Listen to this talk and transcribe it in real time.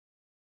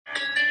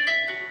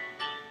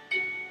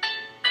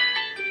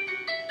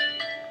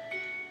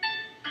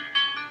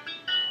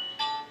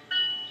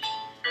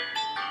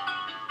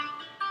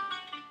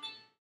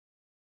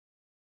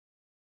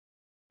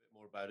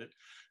about it,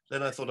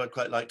 then I thought I'd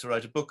quite like to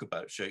write a book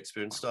about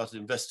Shakespeare, and started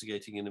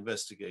investigating and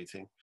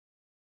investigating.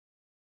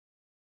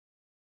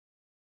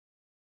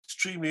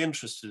 Extremely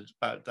interested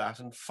about that,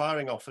 and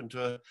firing off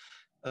into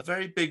a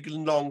very big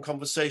and long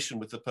conversation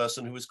with the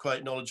person who was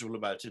quite knowledgeable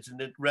about it, and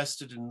it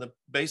rested in the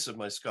base of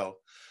my skull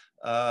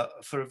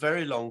for a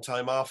very long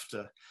time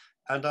after.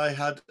 And I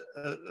had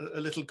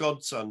a little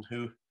godson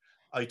who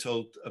I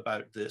told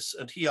about this,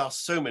 and he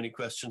asked so many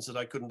questions that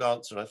I couldn't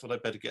answer, and I thought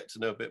I'd better get to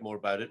know a bit more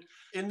about it.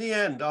 In the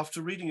end,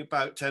 after reading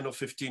about 10 or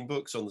 15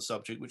 books on the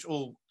subject, which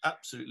all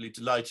absolutely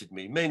delighted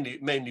me, mainly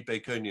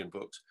Baconian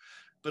books,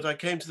 but I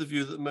came to the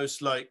view that the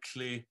most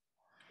likely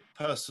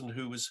person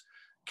who was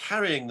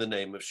carrying the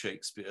name of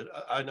Shakespeare,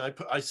 and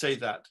I say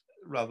that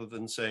rather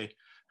than say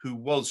who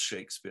was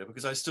Shakespeare,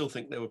 because I still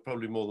think there were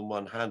probably more than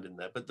one hand in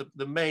there, but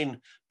the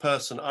main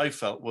person I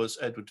felt was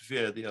Edward De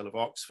Vere, the Earl of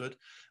Oxford,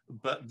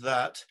 but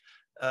that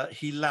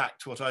he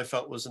lacked what I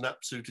felt was an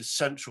absolute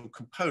essential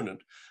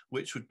component,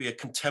 which would be a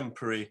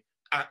contemporary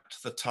at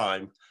the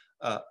time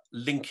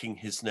linking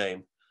his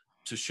name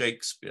to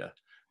Shakespeare.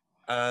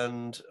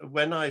 And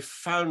when I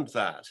found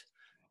that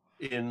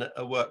in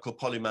a work called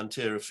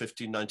Polymantia of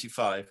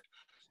 1595,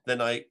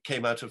 then I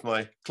came out of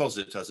my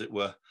closet, as it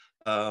were,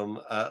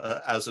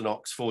 as an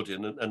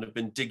Oxfordian, and have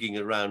been digging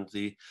around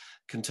the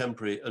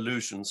contemporary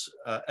allusions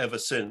ever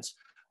since,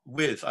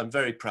 with, I'm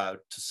very proud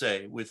to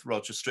say, with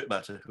Roger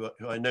Strittmatter,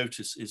 who I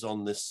notice is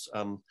on this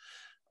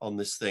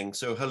thing.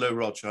 So hello,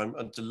 Roger,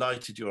 I'm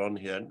delighted you're on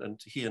here,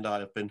 and he and I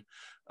have been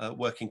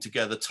working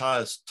together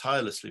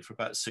tirelessly for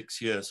about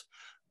 6 years,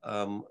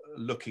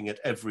 looking at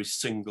every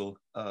single,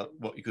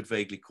 what you could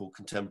vaguely call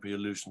contemporary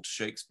allusion to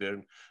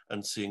Shakespeare,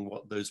 and seeing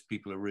what those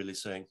people are really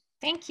saying.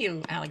 Thank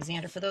you,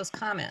 Alexander, for those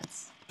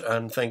comments.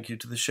 And thank you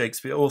to the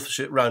Shakespeare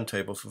Authorship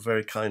Roundtable for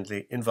very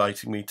kindly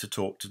inviting me to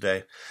talk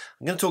today.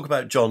 I'm going to talk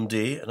about John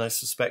Dee, and I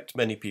suspect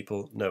many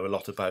people know a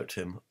lot about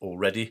him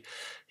already.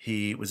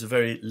 He was a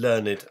very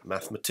learned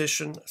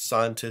mathematician,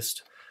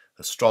 scientist,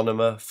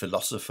 astronomer,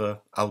 philosopher,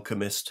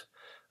 alchemist,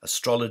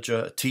 astrologer,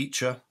 a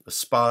teacher, a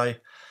spy,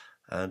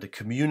 and a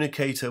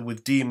communicator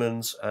with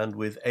demons and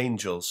with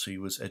angels. He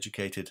was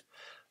educated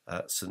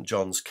at St.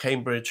 John's,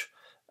 Cambridge,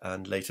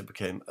 and later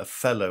became a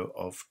fellow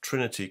of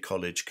Trinity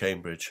College,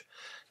 Cambridge.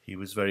 He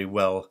was very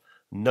well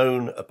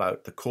known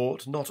about the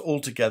court, not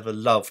altogether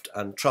loved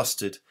and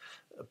trusted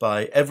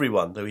by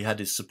everyone, though he had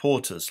his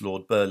supporters.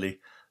 Lord Burleigh,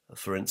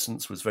 for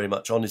instance, was very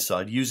much on his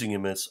side, using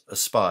him as a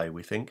spy,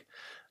 we think.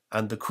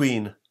 And the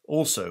Queen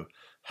also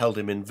held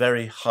him in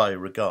very high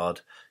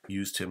regard,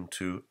 used him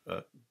to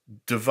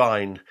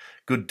divine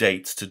good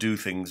dates to do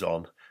things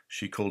on.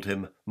 She called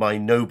him my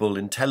noble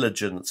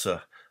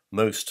intelligencer,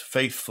 most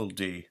faithful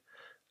Dee,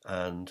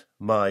 and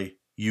my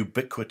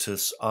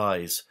ubiquitous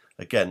eyes,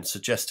 again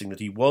suggesting that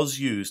he was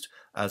used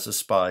as a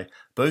spy,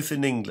 both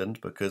in England,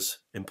 because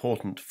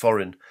important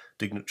foreign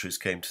dignitaries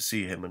came to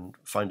see him and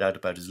find out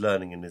about his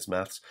learning and his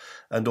maths,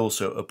 and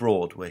also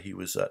abroad, where he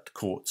was at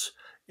courts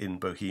in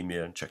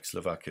Bohemia and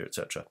Czechoslovakia,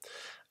 etc.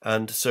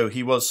 And so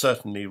he was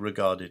certainly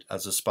regarded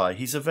as a spy.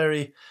 He's a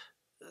very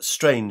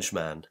strange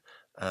man,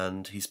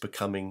 and he's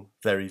becoming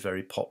very,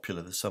 very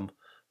popular. There's some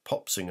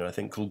pop singer, I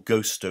think, called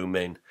Ghost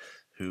Domain,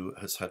 who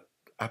has had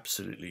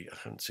absolutely, I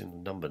haven't seen the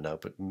number now,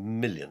 but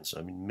millions,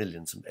 I mean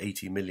millions, and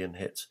 80 million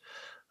hits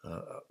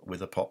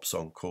with a pop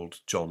song called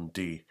John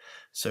Dee.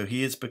 So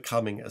he is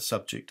becoming a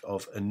subject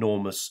of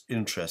enormous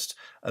interest,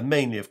 and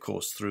mainly, of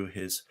course, through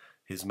his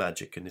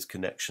magic and his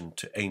connection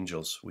to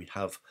angels. We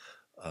have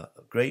a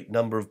great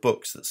number of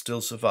books that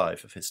still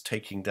survive of his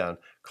taking down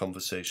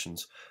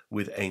conversations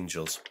with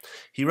angels.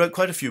 He wrote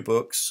quite a few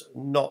books,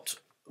 not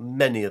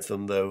many of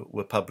them, though,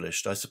 were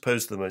published. I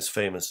suppose the most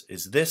famous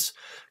is this,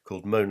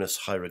 called Monus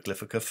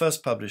Hieroglyphica,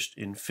 first published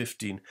in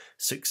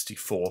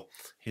 1564.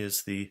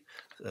 Here's the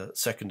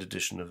second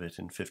edition of it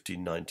in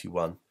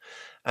 1591.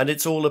 And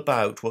it's all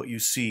about what you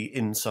see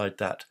inside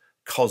that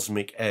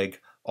cosmic egg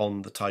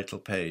on the title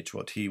page,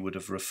 what he would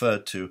have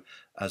referred to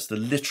as the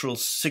literal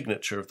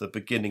signature of the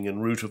beginning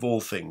and root of all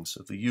things,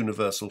 of the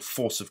universal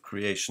force of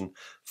creation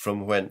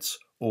from whence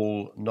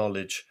all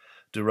knowledge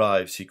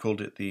derives. He called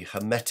it the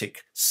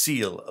Hermetic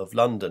Seal of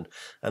London.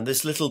 And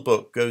this little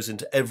book goes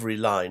into every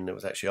line. There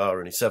are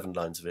only 7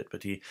 lines of it,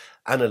 but he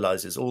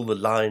analyzes all the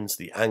lines,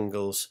 the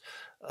angles,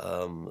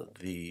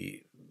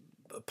 the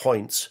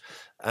points,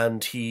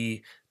 and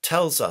he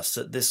tells us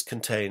that this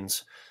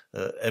contains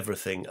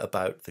everything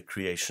about the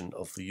creation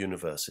of the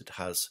universe. It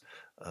has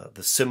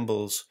the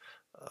symbols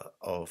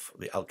of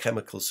the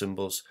alchemical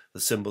symbols, the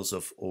symbols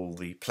of all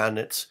the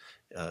planets.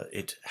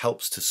 It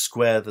helps to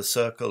square the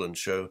circle and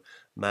show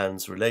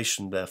man's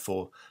relation,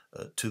 therefore,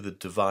 to the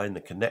divine,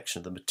 the connection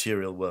of the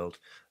material world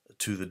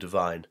to the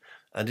divine.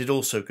 And it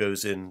also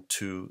goes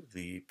into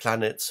the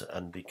planets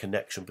and the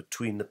connection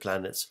between the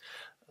planets,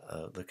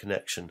 the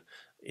connection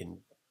in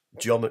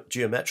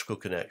geometrical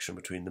connection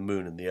between the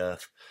moon and the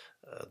earth,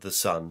 the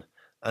sun,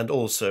 and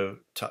also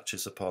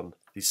touches upon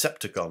the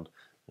septagon,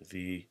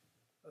 the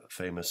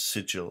famous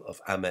sigil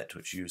of Amet,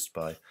 which is used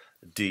by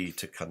Dee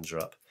to conjure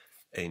up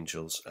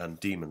angels and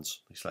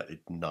demons. He slightly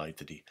denied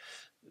that he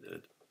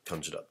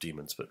conjured up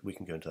demons, but we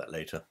can go into that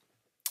later.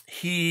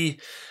 He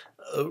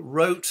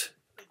wrote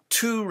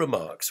two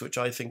remarks which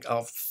I think are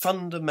of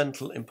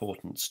fundamental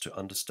importance to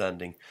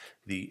understanding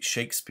the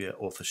Shakespeare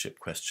authorship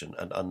question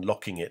and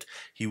unlocking it.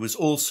 He was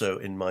also,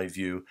 in my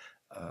view,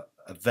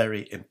 a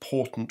very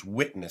important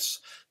witness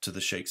to the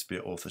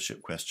Shakespeare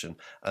authorship question,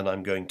 and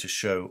I'm going to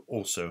show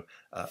also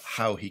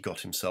how he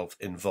got himself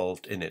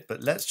involved in it.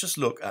 But let's just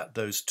look at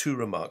those two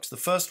remarks. The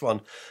first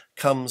one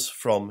comes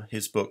from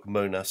his book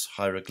Monas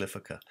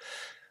Hieroglyphica.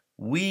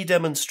 We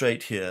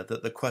demonstrate here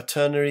that the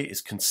quaternary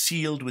is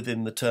concealed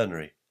within the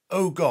ternary.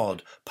 O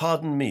God,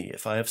 pardon me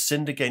if I have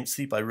sinned against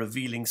thee by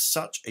revealing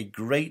such a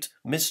great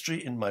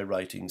mystery in my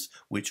writings,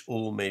 which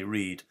all may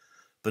read.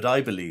 But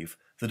I believe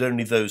that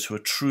only those who are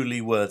truly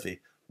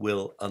worthy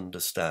will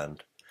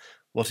understand.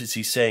 What is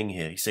he saying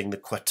here? He's saying the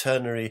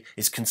quaternary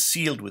is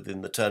concealed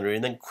within the ternary,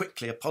 and then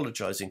quickly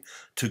apologizing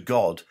to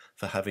God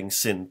for having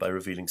sinned by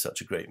revealing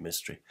such a great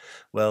mystery.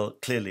 Well,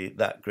 clearly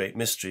that great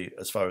mystery,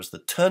 as far as the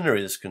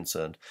ternary is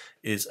concerned,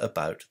 is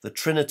about the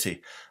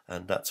Trinity,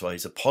 and that's why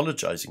he's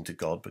apologizing to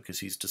God, because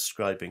he's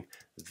describing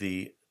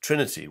the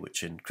Trinity,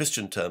 which in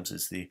Christian terms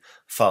is the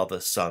Father,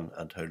 Son,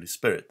 and Holy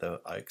Spirit, though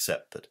I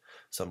accept that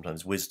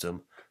sometimes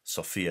wisdom,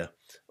 Sophia,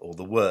 or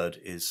the Word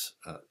is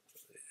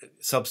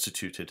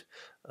substituted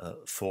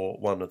for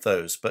one of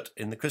those. But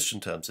in the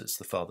Christian terms, it's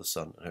the Father,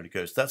 Son, and Holy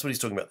Ghost. That's what he's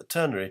talking about, the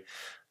ternary.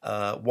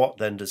 What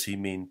then does he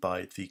mean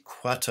by the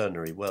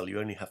quaternary? Well, you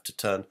only have to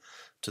turn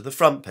to the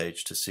front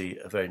page to see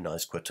a very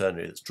nice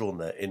quaternary that's drawn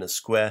there in a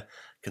square,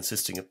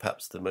 consisting of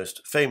perhaps the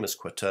most famous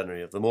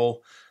quaternary of them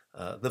all,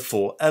 the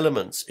four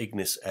elements,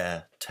 ignis,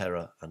 air,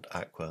 terra, and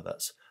aqua.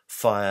 That's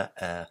fire,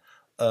 air,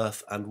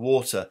 earth and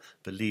water,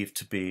 believed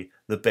to be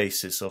the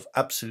basis of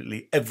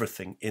absolutely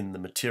everything in the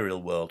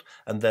material world,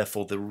 and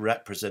therefore the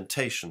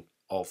representation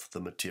of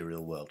the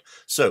material world.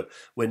 So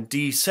when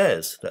Dee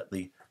says that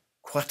the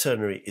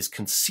quaternary is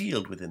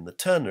concealed within the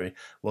ternary,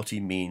 what he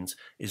means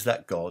is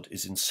that God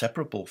is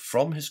inseparable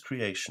from his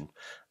creation,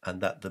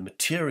 and that the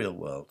material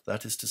world,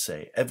 that is to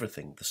say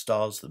everything, the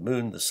stars, the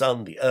moon, the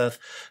sun, the earth,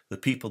 the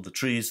people, the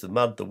trees, the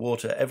mud, the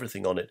water,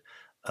 everything on it,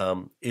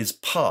 is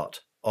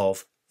part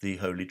of the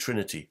Holy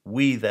Trinity.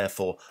 We,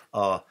 therefore,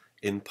 are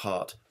in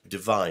part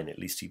divine. At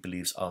least he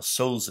believes our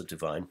souls are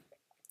divine,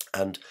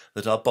 and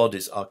that our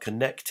bodies are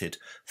connected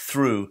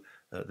through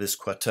this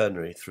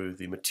quaternary, through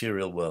the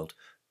material world,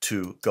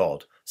 to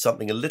God.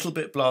 Something a little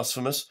bit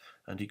blasphemous,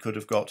 and he could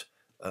have got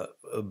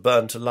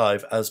burnt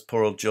alive, as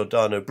poor old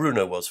Giordano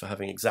Bruno was, for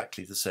having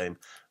exactly the same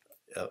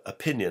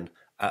opinion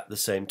at the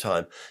same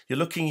time. You're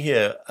looking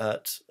here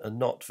at a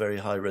not very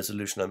high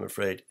resolution, I'm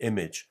afraid,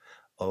 image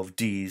of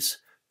Dee's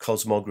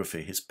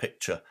cosmography, his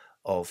picture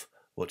of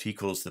what he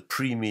calls the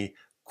primi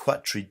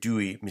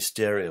quatridui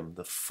mysterium,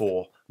 the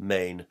four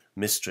main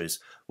mysteries.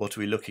 What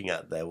are we looking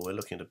at there? Well, we're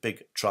looking at a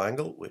big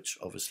triangle, which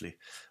obviously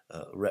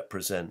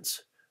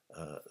represents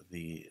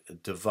the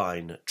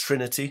divine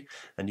Trinity,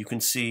 and you can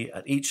see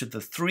at each of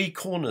the three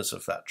corners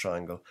of that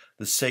triangle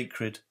the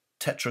sacred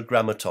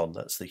tetragrammaton,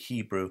 that's the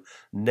Hebrew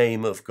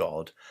name of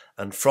God,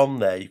 and from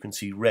there you can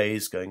see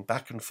rays going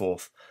back and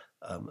forth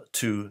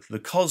to the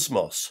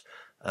cosmos.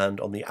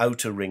 And on the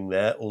outer ring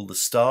there, all the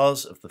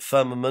stars of the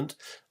firmament,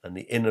 and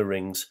the inner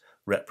rings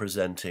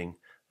representing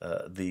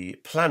the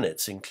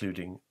planets,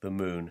 including the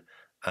moon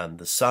and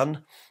the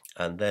sun.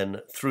 And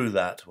then through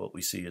that, what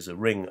we see is a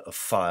ring of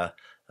fire,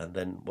 and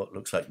then what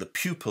looks like the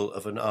pupil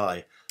of an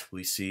eye.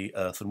 We see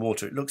earth and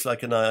water. It looks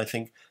like an eye, I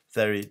think,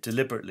 very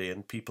deliberately,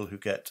 and people who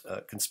get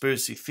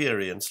conspiracy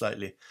theory and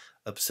slightly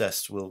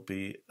obsessed will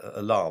be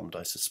alarmed,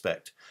 I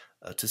suspect,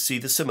 to see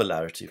the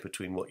similarity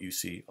between what you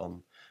see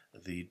on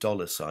the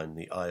dollar sign,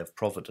 the Eye of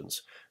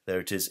Providence. There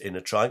it is in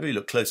a triangle. You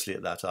look closely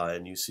at that eye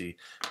and you see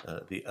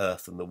the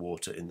earth and the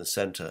water in the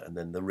centre, and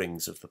then the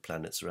rings of the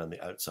planets around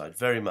the outside.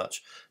 Very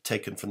much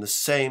taken from the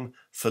same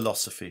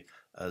philosophy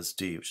as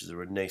Dee, which is a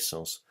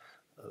Renaissance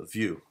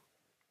view.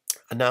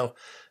 And now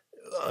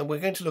we're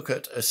going to look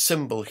at a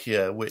symbol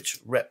here which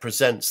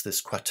represents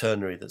this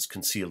quaternary that's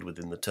concealed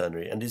within the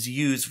ternary, and is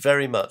used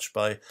very much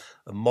by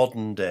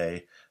modern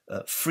day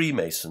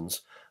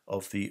Freemasons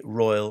of the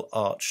Royal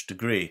Arch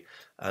degree,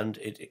 and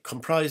it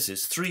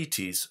comprises three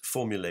T's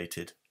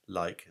formulated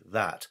like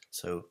that.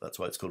 So that's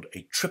why it's called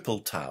a triple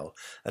tau,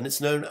 and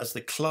it's known as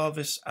the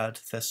clavis ad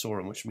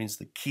thesaurem, which means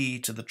the key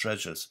to the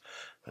treasures.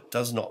 That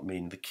does not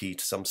mean the key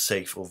to some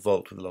safe or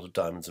vault with a lot of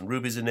diamonds and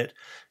rubies in it.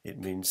 It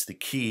means the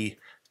key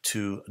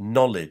to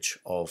knowledge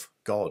of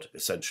God,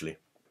 essentially,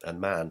 and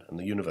man and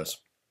the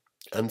universe.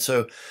 And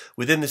so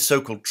within this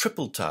so-called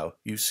triple tau,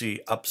 you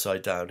see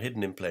upside down,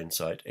 hidden in plain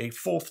sight, a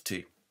fourth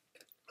T.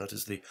 That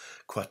is the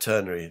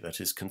quaternary that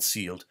is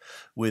concealed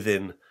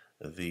within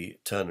the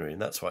ternary,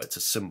 and that's why it's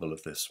a symbol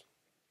of this.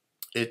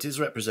 It is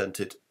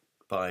represented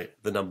by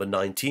the number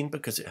 19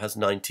 because it has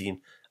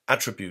 19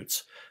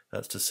 attributes.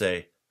 That's to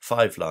say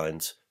 5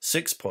 lines,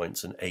 6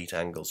 points and 8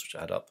 angles,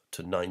 which add up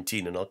to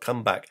 19. And I'll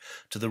come back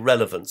to the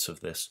relevance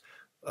of this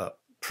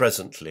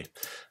presently.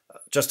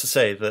 Just to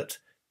say that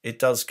it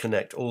does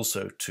connect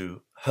also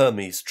to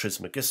Hermes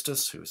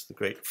Trismegistus, who is the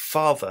great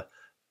father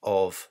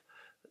of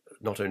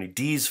not only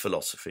Dee's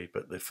philosophy,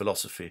 but the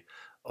philosophy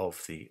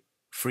of the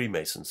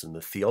Freemasons and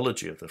the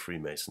theology of the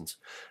Freemasons,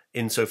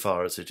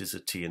 insofar as it is a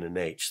T and an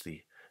H,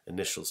 the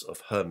initials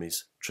of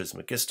Hermes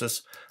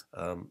Trismegistus.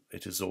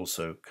 It is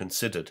also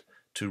considered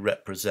to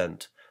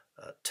represent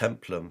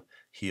Templum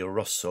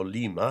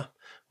Hierosolima,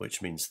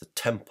 which means the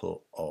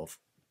Temple of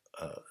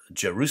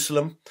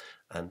Jerusalem.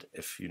 And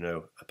if you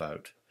know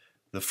about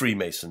the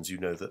Freemasons, you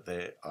know that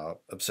they are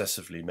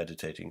obsessively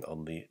meditating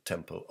on the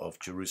Temple of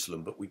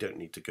Jerusalem, but we don't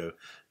need to go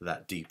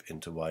that deep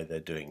into why they're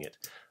doing it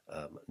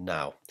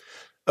now.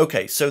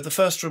 Okay, so the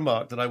first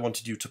remark that I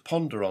wanted you to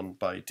ponder on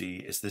by Dee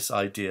is this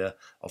idea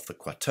of the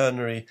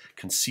quaternary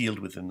concealed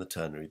within the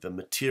ternary, the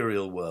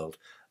material world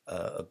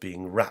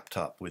being wrapped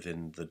up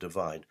within the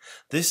divine.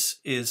 This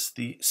is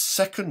the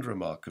second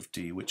remark of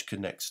Dee which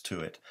connects to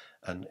it,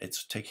 and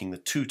it's taking the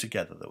two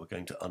together that we're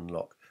going to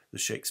unlock the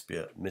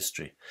Shakespeare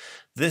mystery.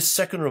 This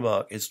second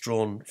remark is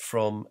drawn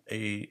from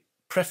a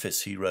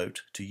preface he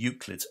wrote to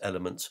Euclid's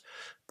Elements,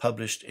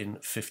 published in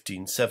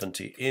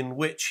 1570, in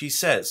which he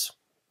says,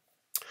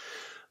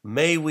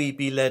 "May we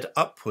be led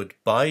upward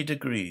by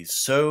degrees,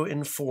 so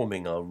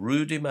informing our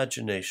rude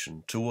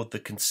imagination toward the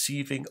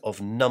conceiving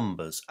of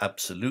numbers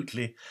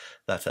absolutely,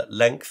 that at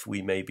length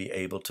we may be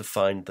able to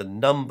find the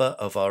number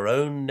of our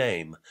own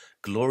name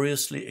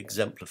gloriously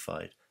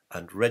exemplified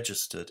and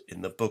registered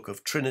in the book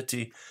of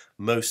Trinity,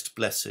 most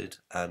blessed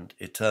and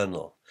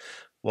eternal."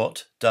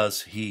 What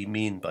does he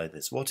mean by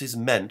this? What is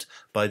meant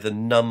by the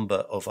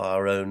number of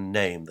our own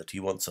name that he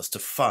wants us to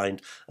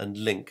find and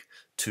link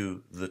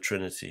to the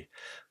Trinity?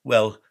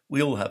 Well, we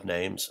all have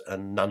names,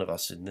 and none of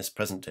us in this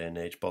present day and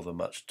age bother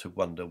much to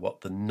wonder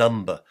what the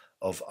number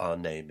of our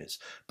name is.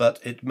 But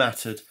it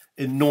mattered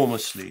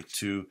enormously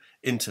to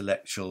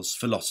intellectuals,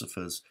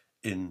 philosophers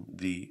in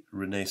the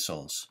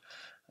Renaissance,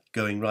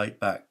 going right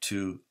back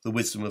to the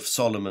Wisdom of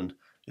Solomon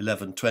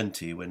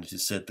 11:20, when it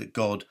is said that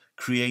God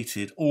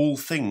created all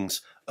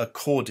things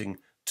according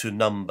to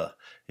number.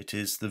 It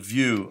is the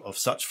view of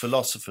such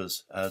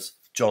philosophers as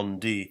John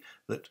Dee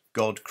that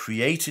God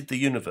created the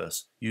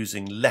universe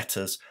using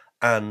letters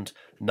and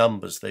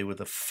numbers. They were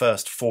the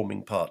first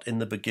forming part. In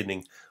the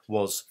beginning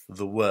was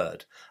the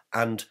Word.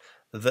 And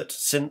that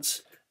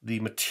since the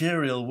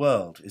material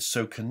world is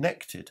so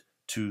connected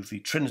to the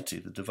Trinity,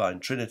 the divine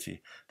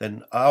Trinity,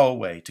 then our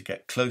way to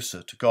get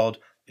closer to God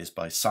is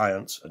by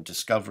science and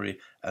discovery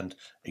and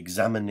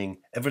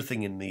examining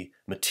everything in the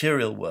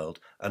material world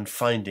and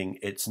finding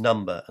its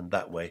number, and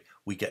that way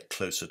we get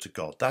closer to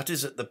God. That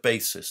is at the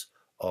basis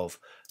of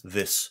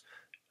this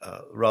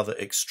rather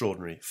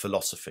extraordinary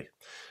philosophy.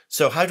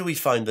 So how do we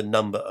find the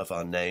number of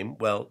our name?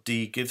 Well,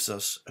 Dee gives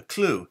us a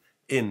clue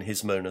in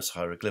his Monas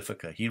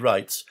Hieroglyphica. He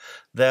writes,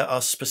 "There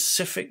are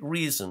specific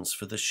reasons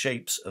for the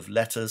shapes of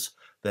letters,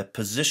 their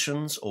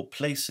positions or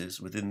places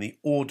within the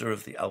order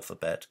of the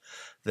alphabet,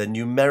 their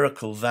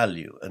numerical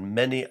value, and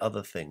many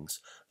other things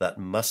that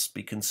must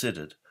be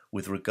considered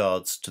with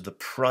regards to the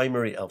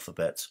primary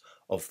alphabets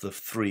of the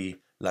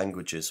three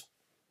languages."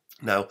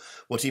 Now,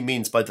 what he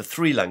means by the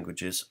three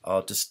languages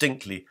are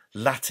distinctly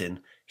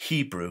Latin,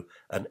 Hebrew,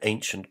 and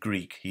ancient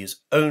Greek. He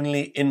is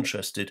only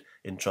interested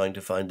in trying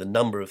to find the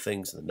number of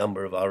things, the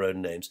number of our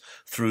own names,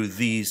 through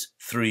these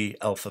three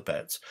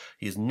alphabets.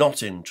 He is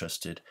not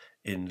interested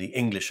in the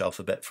English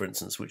alphabet, for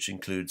instance, which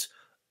includes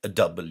a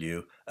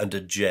W and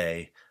a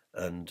J,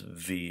 and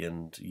V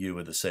and U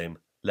are the same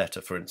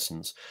letter, for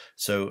instance.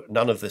 So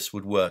none of this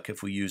would work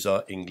if we use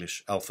our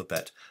English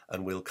alphabet,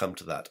 and we'll come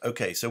to that.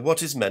 Okay, so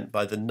what is meant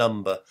by the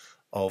number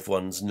of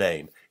one's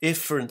name? If,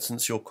 for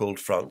instance, you're called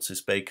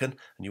Francis Bacon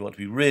and you want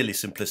to be really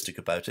simplistic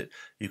about it,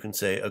 you can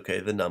say,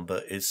 okay, the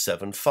number is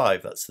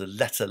 7-5. That's the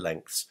letter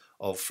lengths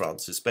of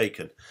Francis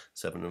Bacon.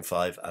 7 and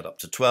 5 add up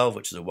to 12,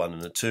 which is a 1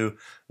 and a 2.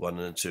 1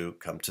 and a 2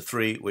 come to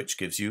 3, which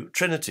gives you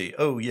Trinity.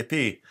 Oh,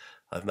 yippee!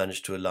 I've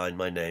managed to align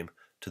my name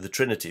to the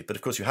Trinity. But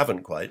of course you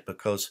haven't quite,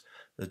 because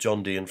the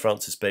John Dee and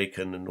Francis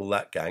Bacon and all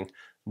that gang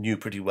knew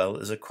pretty well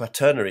there's a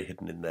quaternary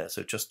hidden in there.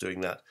 So just doing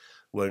that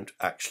won't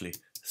actually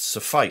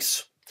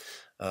suffice.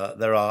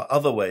 There are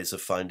other ways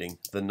of finding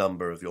the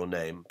number of your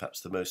name.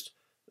 Perhaps the most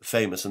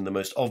famous and the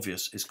most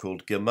obvious is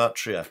called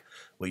gematria,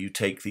 where you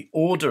take the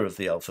order of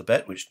the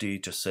alphabet, which Dee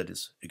just said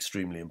is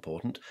extremely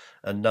important,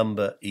 and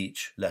number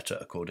each letter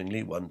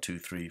accordingly, 1, 2,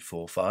 3,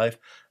 4, 5,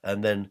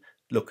 and then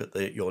look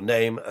at your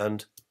name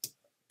and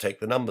take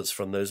the numbers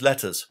from those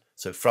letters.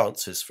 So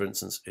Francis, for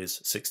instance,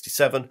 is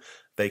 67,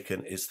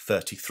 Bacon is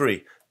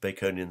 33.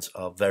 Baconians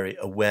are very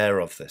aware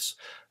of this,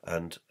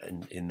 and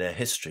in their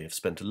history have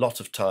spent a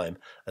lot of time,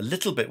 a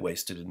little bit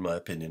wasted in my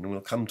opinion, and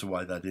we'll come to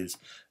why that is,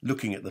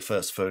 looking at the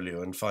first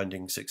folio and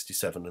finding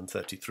 67 and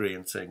 33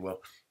 and saying, well,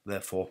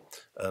 therefore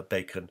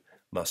Bacon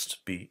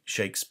must be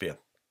Shakespeare.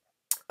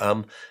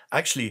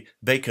 Actually,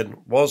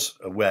 Bacon was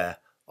aware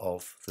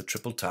of the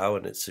Triple Tau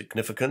and its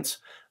significance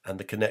and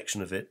the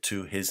connection of it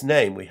to his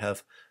name. We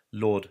have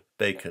Lord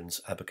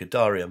Bacon's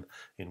Abecedarium,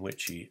 in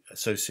which he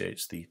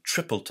associates the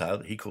triple tau,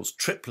 that he calls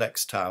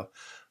triplex tau,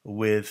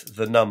 with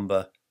the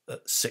number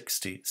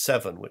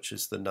 67, which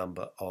is the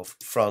number of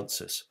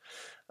Francis.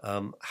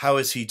 How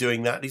is he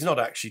doing that? He's not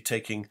actually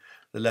taking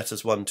the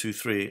letters 1, 2,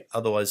 3,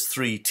 otherwise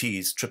 3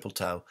 T's, triple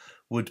tau,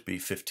 would be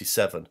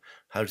 57.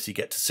 How does he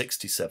get to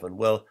 67?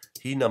 Well,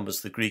 he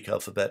numbers the Greek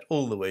alphabet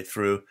all the way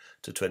through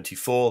to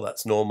 24,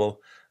 that's normal,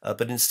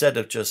 but instead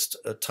of just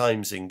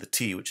timesing the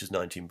T, which is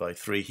 19 by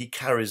 3, he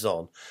carries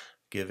on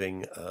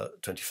giving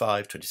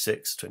 25,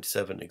 26,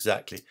 27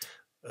 exactly,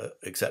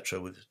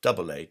 etc. with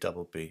double A,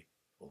 double B,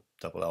 or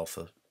double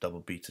alpha, double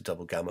beta,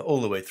 double gamma,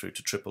 all the way through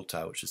to triple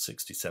tau, which is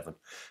 67.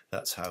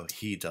 That's how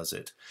he does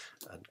it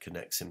and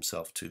connects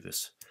himself to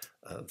this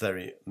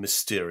very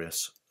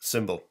mysterious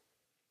symbol.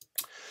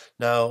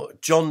 Now,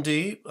 John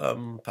Dee,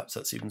 perhaps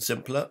that's even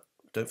simpler.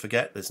 Don't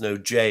forget, there's no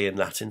J in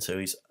Latin, so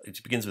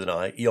it begins with an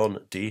I, Ion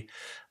D,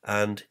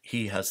 and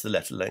he has the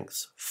letter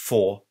lengths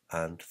 4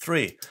 and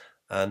 3,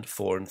 and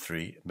 4 and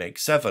 3 make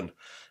 7.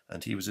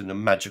 And he was in a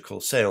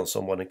magical seance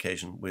on one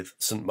occasion with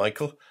St.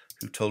 Michael,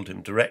 who told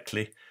him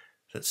directly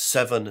that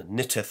 7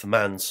 knitteth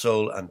man's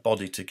soul and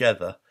body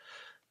together,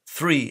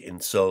 3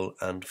 in soul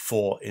and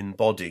 4 in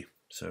body.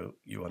 So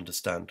you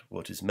understand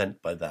what is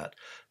meant by that.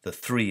 The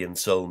 3 in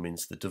soul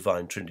means the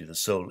divine trinity. The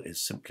soul is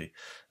simply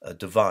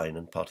divine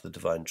and part of the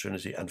divine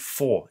trinity, and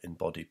 4 in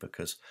body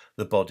because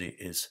the body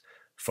is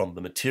from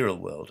the material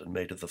world and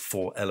made of the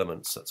 4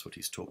 elements. That's what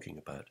he's talking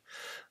about.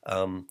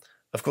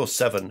 Of course,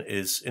 7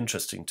 is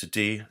interesting to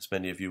Dee. As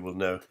many of you will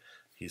know,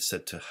 he's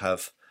said to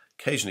have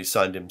occasionally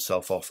signed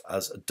himself off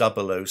as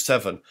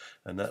 007,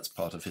 and that's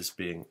part of his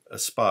being a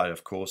spy,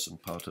 of course,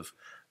 and part of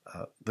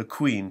the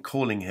Queen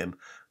calling him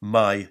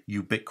my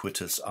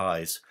ubiquitous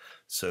eyes.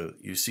 So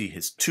you see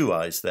his 2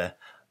 eyes there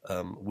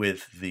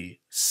with the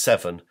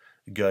 7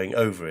 going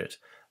over it,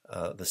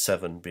 the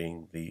 7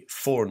 being the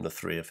 4 and the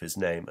 3 of his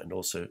name, and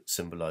also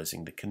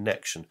symbolizing the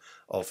connection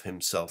of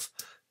himself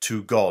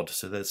to God.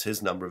 So there's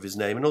his number of his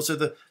name, and also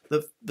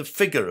the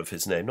figure of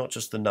his name, not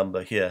just the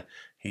number here.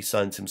 He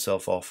signs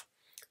himself off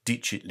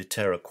dicit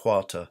litera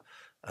quarta,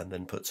 and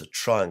then puts a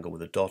triangle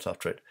with a dot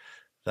after it.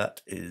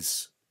 That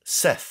is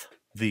Seth,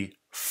 the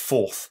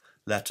 4th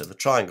letter. The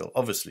triangle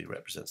obviously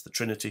represents the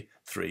Trinity,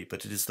 3,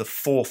 but it is the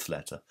 4th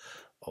letter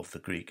of the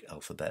Greek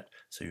alphabet.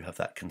 So you have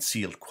that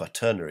concealed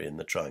quaternary in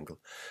the triangle.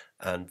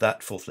 And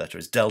that 4th letter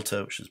is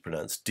delta, which is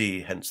pronounced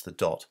D, hence the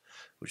dot,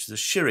 which is a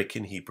shirik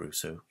in Hebrew.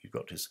 So you've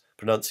got his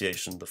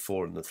pronunciation, the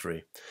 4 and the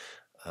 3,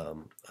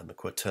 and the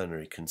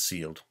quaternary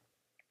concealed.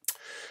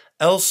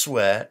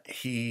 Elsewhere,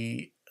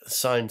 he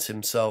signs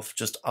himself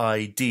just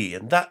ID,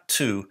 and that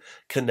too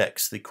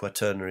connects the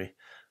quaternary,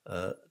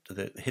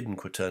 the hidden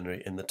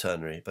quaternary in the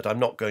ternary. But I'm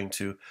not going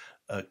to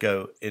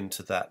go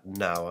into that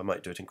now. I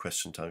might do it in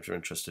question time if you're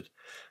interested.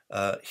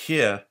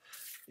 Here,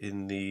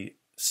 in the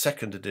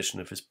 2nd edition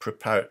of his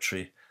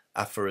preparatory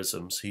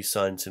aphorisms, he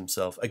signs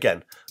himself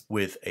again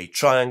with a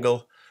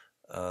triangle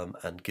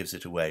and gives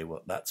it away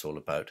what that's all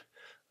about,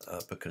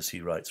 because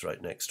he writes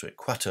right next to it,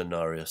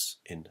 quaternarius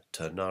in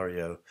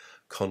ternario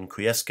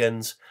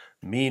conquiescens,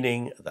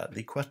 meaning that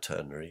the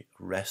quaternary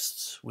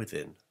rests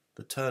within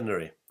the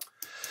ternary.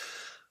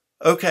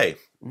 Okay,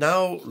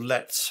 now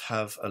let's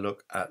have a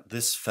look at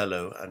this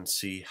fellow and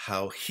see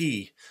how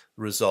he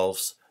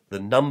resolves the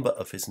number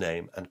of his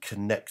name and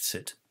connects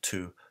it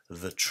to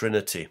the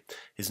Trinity.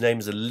 His name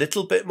is a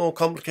little bit more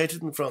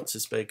complicated than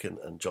Francis Bacon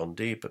and John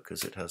Dee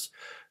because it has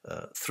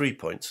 3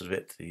 points of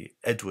it. The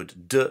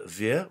Edward De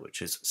Vere,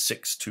 which is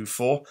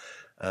 624,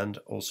 and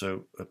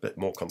also a bit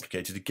more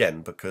complicated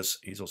again because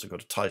he's also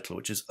got a title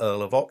which is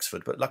Earl of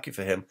Oxford, but lucky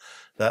for him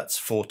that's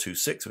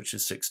 426, which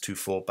is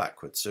 624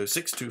 backwards. So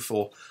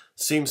 624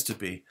 seems to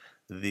be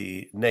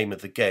the name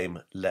of the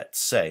game, let's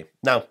say.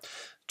 Now,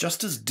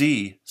 just as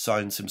Dee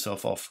signs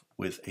himself off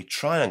with a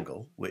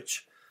triangle,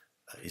 which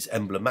is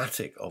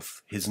emblematic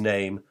of his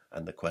name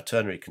and the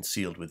quaternary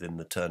concealed within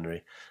the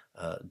ternary,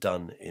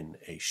 done in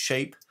a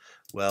shape,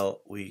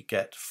 well, we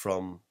get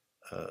from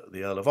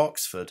the Earl of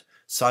Oxford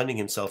signing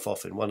himself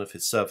off in one of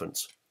his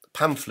servants'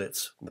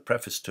 pamphlets, and the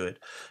preface to it,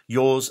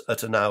 yours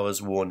at an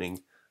hour's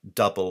warning,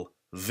 double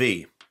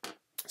V.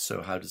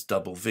 So how does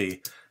double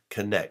V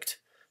connect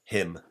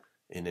him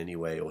in any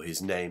way, or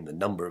his name, the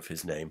number of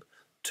his name,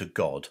 to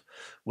God?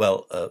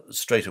 Well,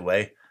 straight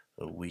away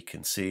we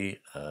can see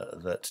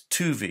that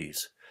 2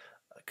 V's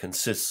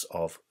consists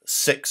of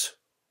 6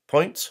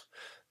 points,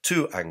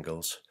 2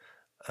 angles,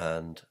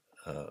 and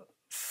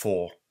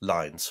 4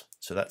 lines.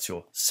 So that's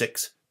your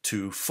 6,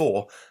 2,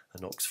 4,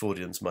 and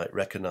Oxfordians might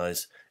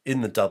recognise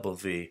in the double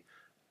V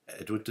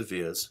Edward De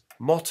Vere's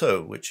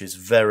motto, which is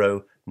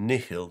vero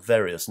nihil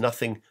verius,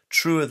 nothing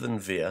truer than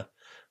Vere,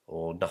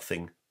 or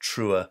nothing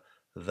truer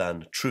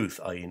than truth,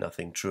 i.e.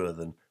 nothing truer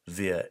than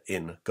Vere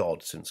in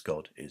God, since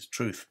God is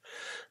truth.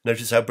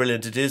 Notice how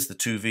brilliant it is, the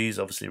 2 V's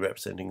obviously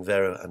representing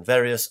vero and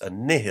verius,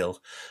 and nihil,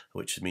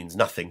 which means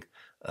nothing,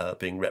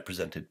 being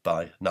represented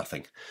by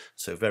nothing.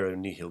 So vero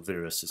nihil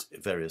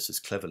verius is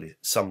cleverly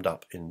summed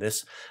up in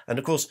this. And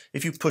of course,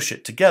 if you push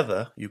it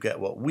together, you get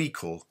what we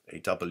call a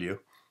W,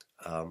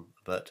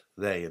 but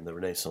they in the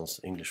Renaissance,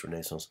 English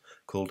Renaissance,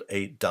 called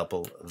a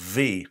double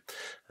V.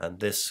 And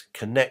this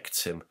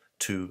connects him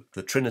to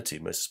the Trinity,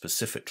 most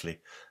specifically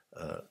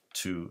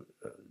to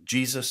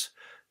Jesus,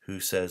 who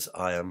says,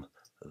 I am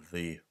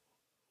the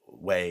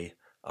way,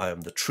 I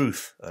am the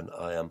truth, and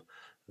I am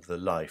the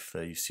life.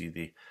 There you see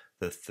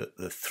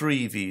the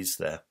three V's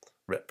there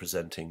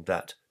representing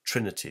that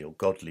Trinity or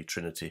godly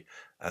Trinity,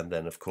 and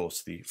then of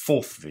course the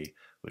fourth V,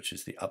 which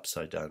is the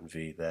upside down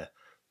V there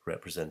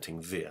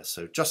representing Vere.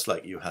 So just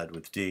like you had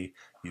with Dee,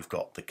 you've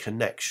got the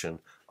connection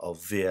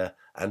of Vere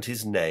and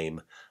his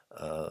name,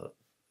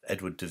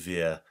 Edward De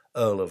Vere,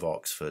 Earl of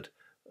Oxford,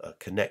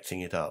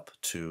 connecting it up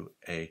to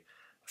a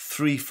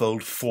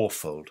threefold,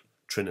 fourfold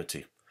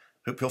Trinity.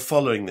 Hope you're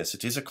following this.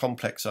 It is a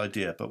complex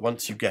idea, but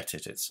once you get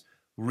it, it's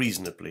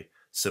reasonably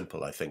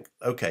simple, I think.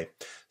 Okay,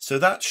 so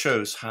that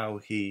shows how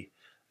he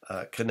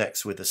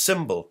connects with a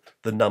symbol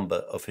the number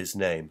of his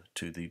name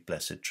to the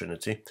Blessed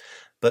Trinity.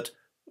 But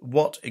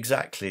what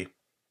exactly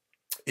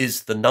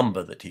is the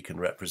number that he can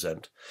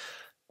represent?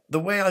 The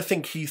way I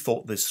think he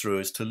thought this through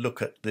is to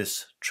look at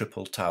this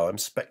triple tau. I'm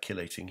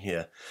speculating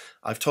here.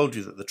 I've told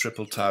you that the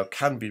triple tau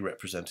can be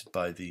represented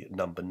by the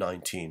number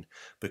 19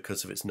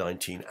 because of its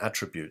 19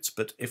 attributes.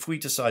 But if we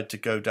decide to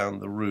go down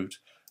the route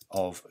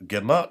of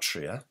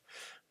gematria,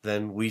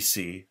 then we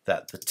see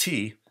that the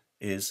T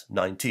is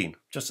 19,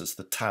 just as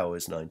the tau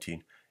is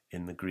 19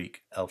 in the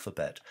Greek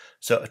alphabet.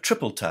 So a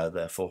triple tau,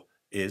 therefore,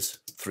 is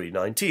 3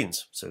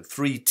 19s. So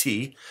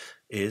 3T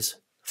is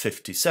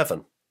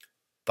 57.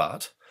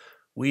 But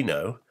we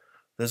know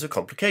there's a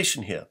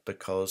complication here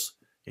because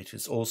it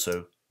is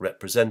also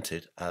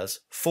represented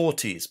as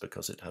 4Ts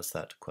because it has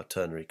that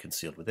quaternary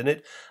concealed within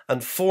it,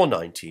 and 4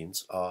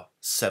 19s are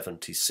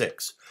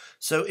 76.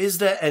 So is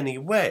there any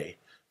way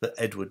that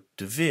Edward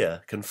De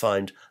Vere can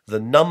find the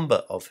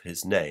number of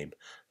his name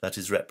that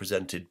is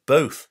represented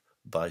both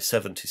by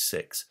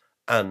 76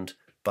 and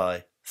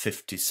by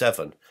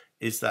 57?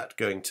 Is that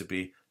going to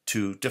be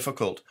too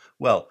difficult?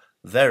 Well,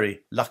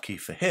 very lucky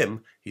for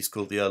him, he's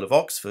called the Earl of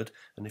Oxford,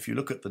 and if you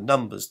look at the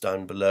numbers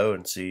down below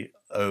and see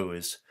O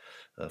is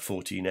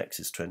 14, X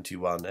is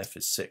 21, F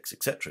is 6,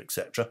 etc.,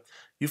 etc.,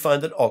 you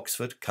find that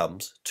Oxford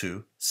comes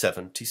to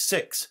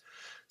 76.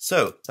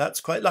 So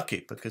that's quite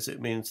lucky because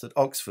it means that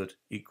Oxford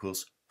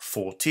equals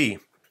 4T.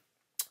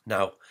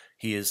 Now,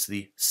 he is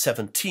the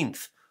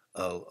 17th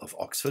Earl of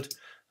Oxford,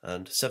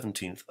 and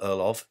 17th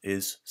Earl of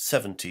is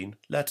 17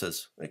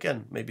 letters.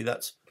 Again, maybe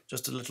that's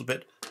just a little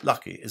bit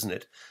lucky, isn't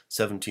it?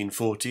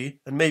 1740,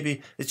 and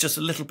maybe it's just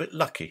a little bit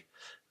lucky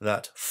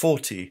that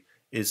 40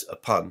 is a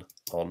pun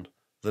on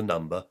the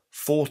number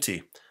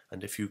 40.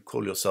 And if you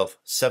call yourself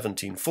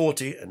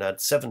 1740 and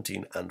add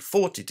 17 and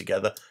 40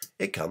 together,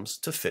 it comes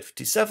to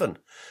 57.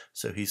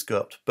 So he's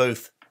got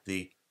both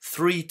the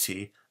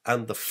 3T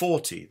and the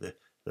 40,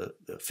 the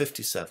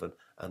 57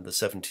 and the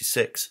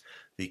 76,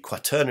 the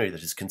quaternary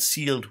that is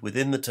concealed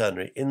within the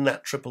ternary in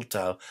that triple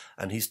tau,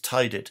 and he's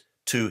tied it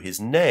to his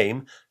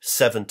name,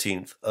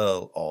 17th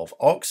Earl of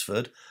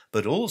Oxford,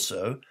 but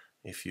also,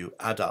 if you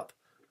add up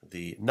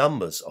the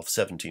numbers of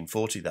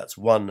 1740, that's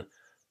 1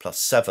 plus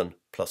 7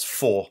 plus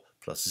 4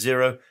 plus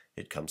 0,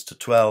 it comes to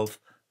 12,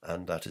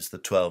 and that is the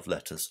 12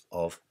 letters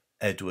of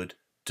Edward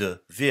De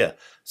Vere.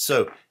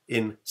 So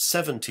in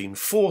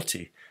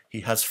 1740,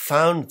 he has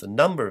found the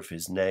number of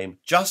his name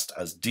just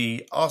as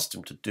Dee asked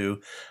him to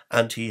do,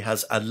 and he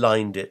has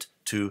aligned it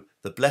to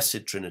the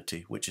Blessed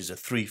Trinity, which is a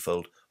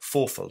threefold,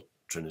 fourfold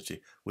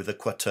Trinity with a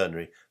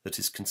quaternary that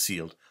is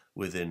concealed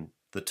within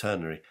the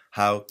ternary.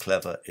 How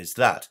clever is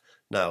that?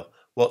 Now,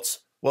 what's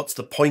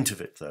the point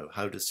of it though?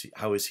 How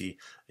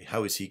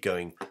is he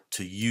going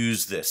to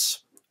use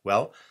this?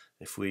 Well,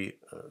 if we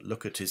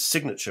look at his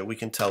signature, we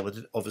can tell that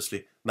it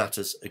obviously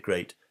matters a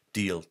great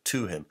deal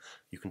to him.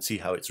 You can see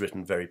how it's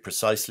written very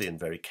precisely and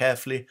very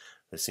carefully.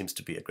 There seems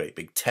to be a great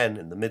big 10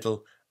 in the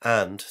middle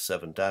and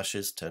 7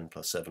 dashes. 10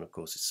 plus 7, of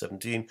course, is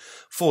 17.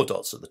 4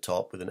 dots at the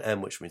top with an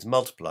M, which means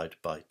multiplied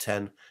by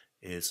 10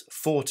 is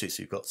 40.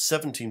 So you've got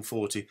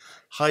 1740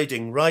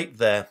 hiding right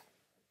there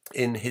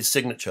in his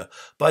signature.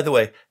 By the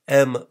way,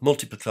 M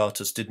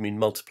multiplicatus did mean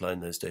multiply in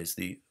those days.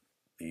 The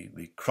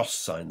cross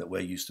sign that we're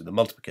used to, the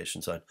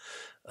multiplication sign,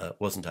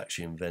 wasn't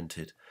actually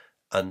invented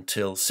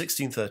until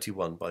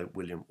 1631 by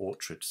William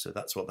Orchard. So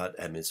that's what that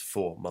M is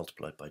for,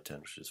 multiplied by 10,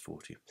 which is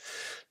 40.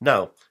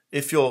 Now,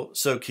 if you're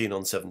so keen on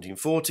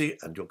 1740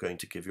 and you're going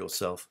to give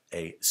yourself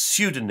a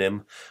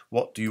pseudonym,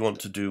 what do you want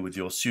to do with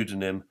your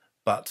pseudonym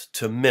but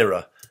to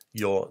mirror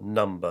your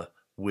number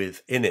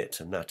within it?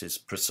 And that is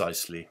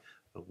precisely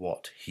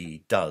what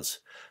he does.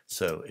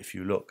 So if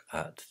you look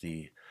at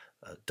the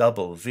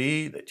double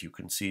V that you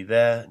can see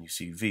there, and you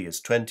see V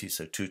is 20,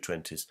 so 2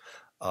 20s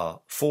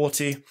are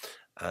 40,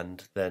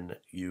 and then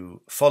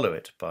you follow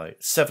it by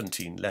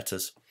 17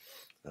 letters,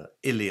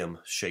 Ilium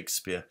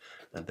Shakespeare,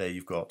 and there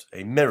you've got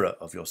a mirror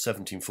of your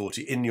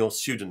 1740 in your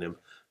pseudonym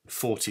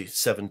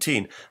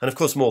 4017. And of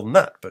course more than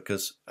that,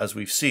 because as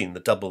we've seen, the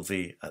double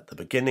V at the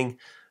beginning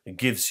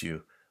gives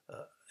you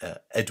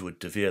Edward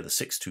De Vere, the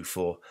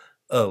 624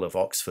 Earl of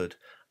Oxford,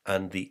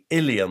 and the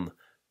Ilium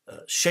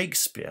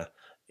Shakespeare,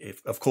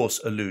 of course,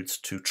 alludes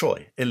to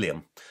Troy,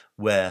 Ilium,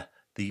 where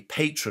the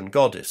patron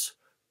goddess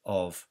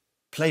of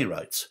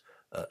playwrights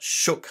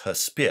shook her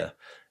spear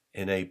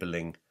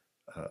enabling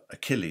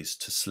Achilles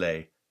to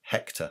slay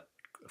Hector.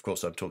 Of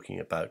course, I'm talking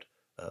about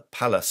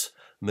Pallas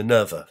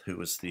Minerva, who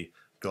was the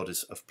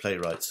goddess of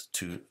playwrights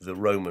to the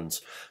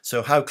Romans.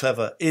 So how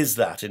clever is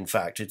that, in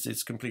fact?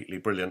 It's completely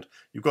brilliant.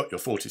 You've got your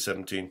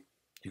 4017,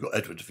 you've got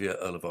Edward De Vere,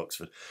 Earl of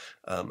Oxford,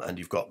 and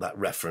you've got that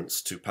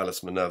reference to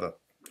Pallas Minerva,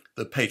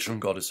 the patron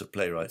goddess of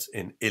playwrights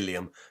in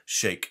Ilium,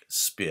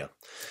 Shakespeare.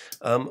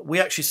 We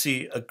actually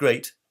see a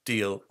great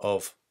deal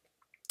of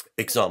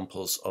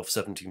examples of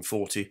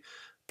 1740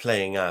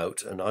 playing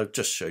out, and I'll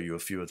just show you a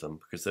few of them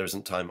because there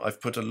isn't time.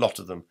 I've put a lot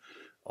of them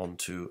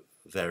onto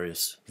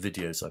various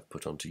videos I've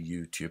put onto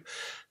YouTube.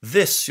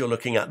 This you're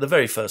looking at the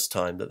very first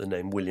time that the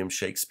name William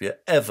Shakespeare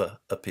ever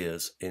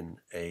appears in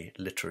a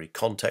literary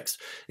context.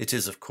 It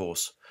is, of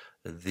course,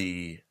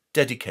 the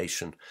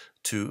dedication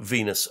to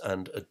Venus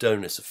and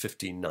Adonis of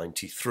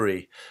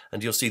 1593,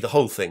 and you'll see the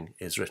whole thing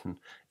is written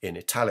in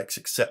italics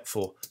except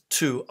for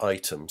two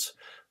items.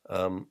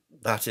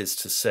 That is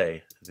to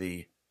say,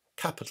 the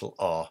capital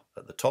R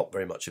at the top,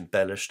 very much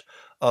embellished.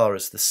 R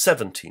is the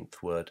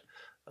 17th word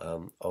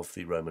of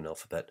the Roman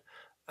alphabet.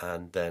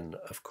 And then,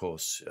 of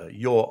course,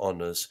 your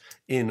honours,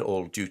 in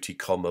all duty,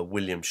 comma,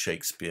 William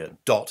Shakespeare,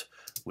 dot,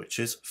 which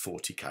is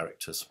 40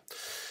 characters.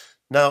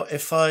 Now,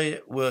 if I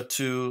were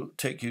to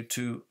take you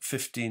to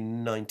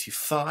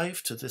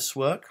 1595 to this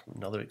work,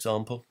 another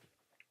example,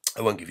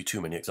 I won't give you too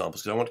many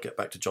examples because I want to get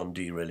back to John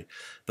Dee really,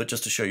 but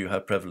just to show you how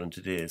prevalent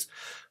it is.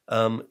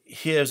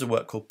 Here's a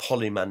work called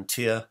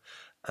Polymantia,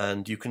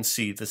 and you can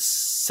see the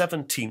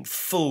 17th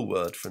full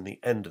word from the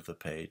end of the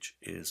page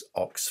is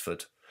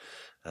Oxford,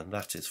 and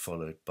that is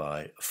followed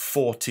by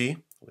 40,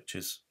 which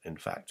is in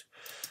fact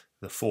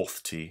the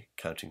fourth T,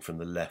 counting from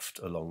the left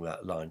along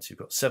that line. So you've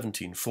got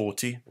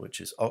 1740, which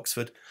is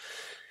Oxford.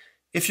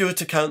 If you were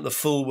to count the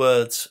full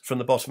words from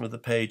the bottom of the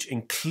page,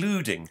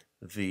 including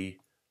the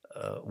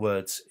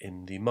words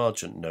in the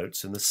margin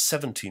notes, and the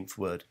 17th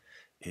word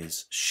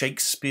is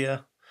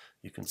Shakespeare.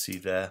 You can see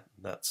there,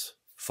 that's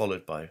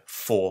followed by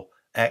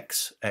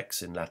 4x.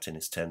 X in Latin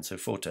is 10, so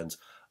 4 tens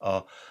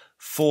are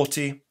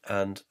 40.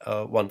 And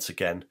once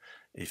again,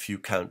 if you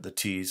count the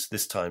T's,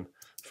 this time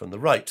from the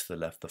right to the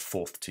left, the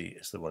fourth T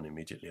is the one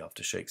immediately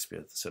after Shakespeare,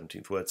 the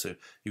 17th word. So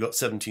you've got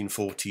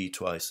 1740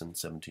 twice and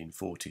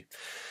 1740.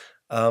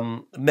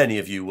 Many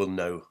of you will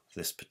know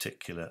this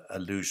particular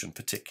allusion,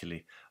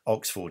 particularly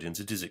Oxfordians.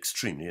 It is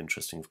extremely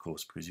interesting, of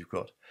course, because you've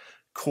got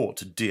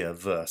court dear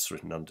verse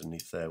written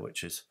underneath there,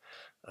 which is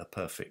a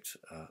perfect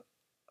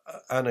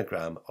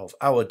anagram of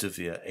our De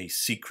Vere, a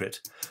secret,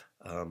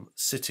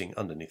 sitting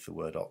underneath the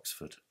word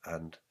Oxford,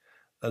 and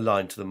a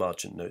line to the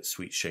margin note,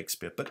 sweet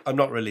Shakespeare. But I'm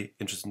not really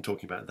interested in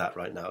talking about that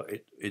right now.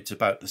 It's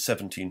about the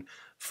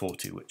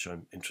 1740, which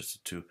I'm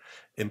interested to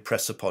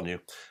impress upon you.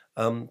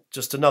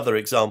 Just another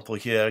example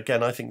here.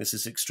 Again, I think this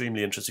is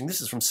extremely interesting.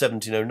 This is from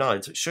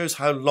 1709, so it shows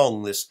how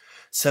long this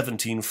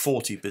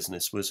 1740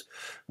 business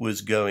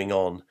was going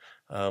on.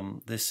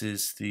 This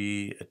is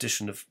the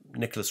edition of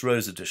Nicholas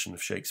Rowe's edition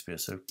of Shakespeare,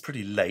 so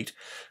pretty late.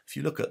 If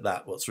you look at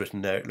that, what's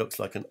written there, it looks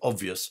like an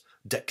obvious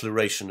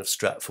declaration of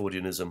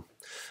Stratfordianism.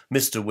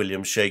 Mr.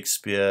 William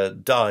Shakespeare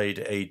died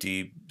AD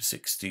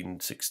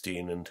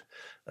 1616 and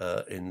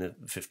in the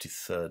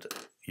 53rd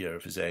year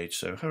of his age.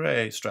 So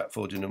hooray,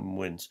 Stratfordianism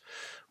wins.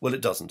 Well,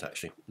 it doesn't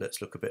actually.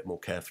 Let's look a bit more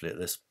carefully at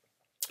this.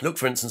 Look,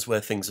 for instance,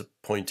 where things are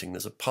pointing.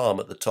 There's a palm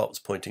at the top that's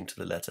pointing to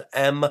the letter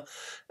M.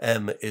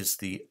 M is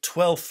the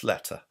 12th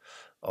letter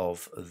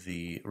of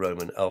the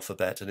Roman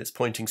alphabet, and it's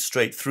pointing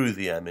straight through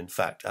the M, in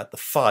fact, at the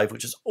 5,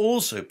 which is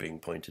also being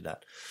pointed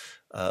at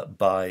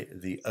by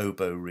the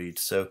oboe reed.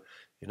 So,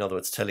 in other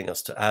words, telling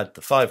us to add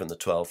the 5 and the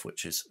 12,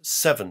 which is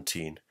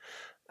 17.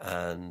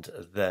 And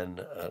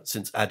then,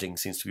 since adding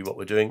seems to be what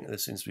we're doing, there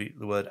seems to be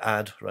the word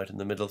add right in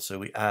the middle, so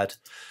we add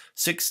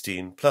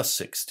 16 plus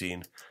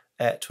 16,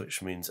 et,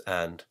 which means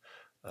and,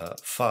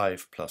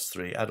 5 plus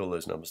 3, add all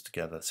those numbers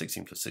together,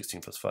 16 plus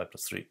 16 plus 5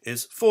 plus 3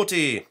 is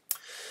 40.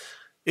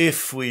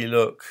 If we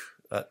look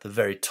at the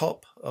very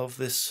top of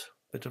this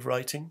bit of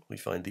writing, we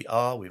find the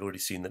R. We've already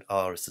seen that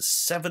R is the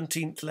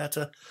 17th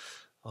letter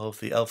of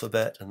the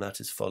alphabet, and that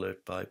is followed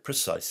by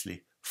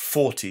precisely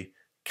 40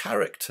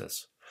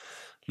 characters.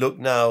 Look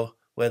now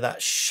where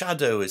that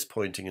shadow is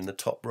pointing in the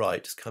top right.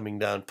 It's coming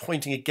down,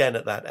 pointing again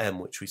at that M,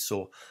 which we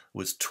saw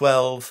was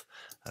 12,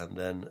 and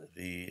then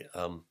the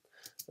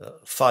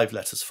 5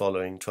 letters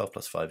following, 12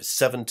 plus 5 is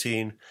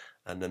 17,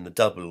 and then the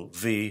double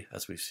V,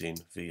 as we've seen,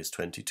 V is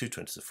 20, 2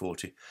 20s are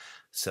 40,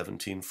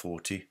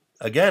 1740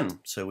 again.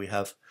 So we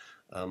have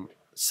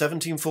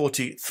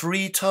 1740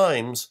 3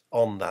 times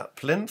on that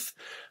plinth,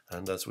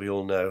 and as we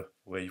all know,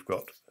 where you've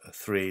got a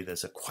 3,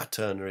 there's a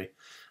quaternary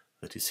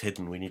that is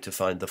hidden. We need to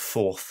find the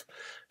fourth,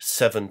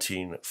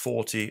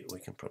 1740. We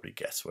can probably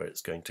guess where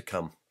it's going to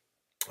come.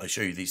 I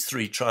show you these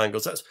 3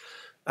 triangles. That's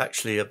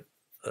actually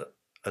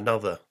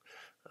another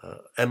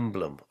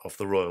emblem of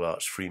the Royal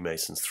Arch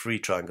Freemasons, 3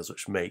 triangles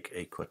which make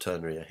a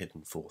quaternary, a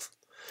hidden fourth.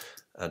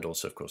 And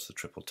also, of course, the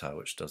triple tower,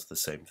 which does the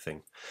same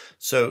thing.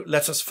 So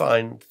let us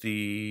find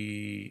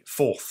the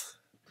fourth,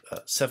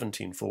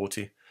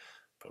 1740.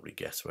 Probably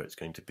guess where it's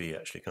going to be,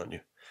 actually, can't you?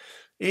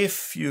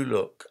 If you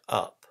look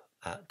up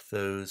at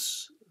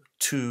those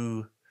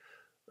two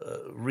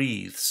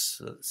wreaths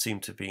that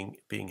seem to be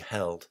being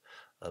held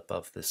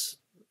above this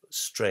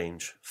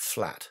strange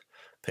flat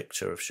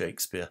picture of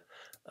Shakespeare,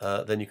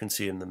 then you can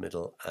see in the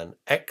middle an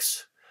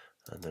X,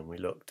 and then we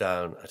look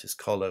down at his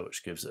collar,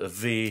 which gives a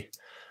V,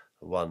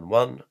 1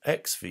 1.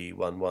 XV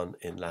 1 1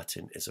 in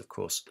Latin is of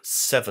course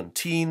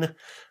 17,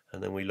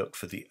 and then we look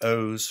for the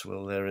O's.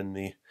 Well, they're in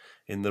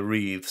the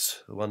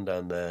wreaths. The one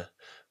down there,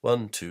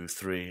 1 2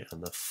 3,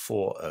 and the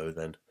 4O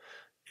then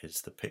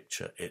is the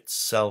picture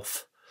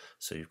itself.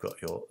 So you've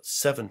got your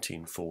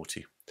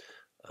 1740,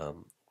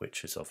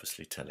 which is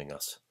obviously telling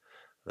us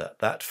that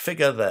that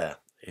figure there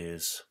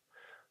is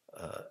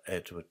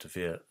Edward De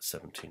Vere,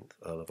 17th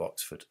Earl of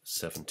Oxford,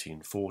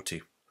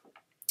 1740.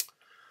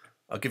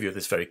 I'll give you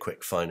this very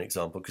quick, fine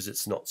example because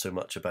it's not so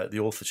much about the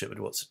authorship, but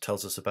what it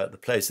tells us about the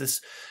plays.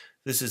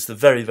 This is the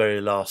very,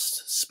 very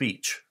last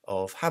speech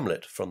of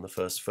Hamlet from the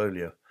first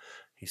folio.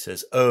 He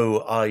says,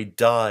 "Oh, I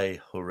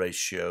die,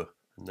 Horatio."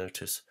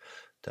 Notice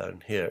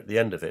down here at the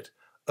end of it,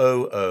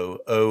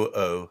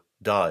 O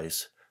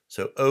dies.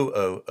 So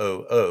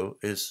O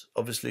is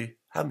obviously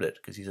Hamlet,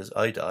 because he says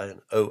I die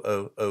and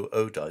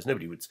O dies.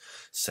 Nobody would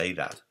say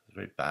that. It's a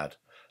very bad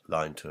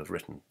line to have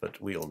written,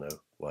 but we all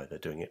know why they're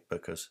doing it,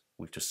 because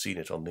we've just seen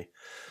it on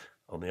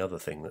the other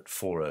thing, that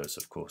 4 O's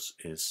of course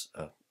is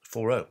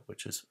 4O,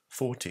 which is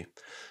 40.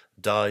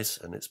 Dies,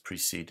 and it's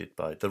preceded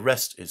by the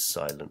rest is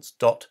silence,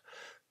 dot,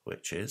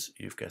 which is,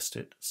 you've guessed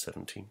it,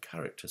 17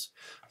 characters.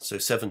 So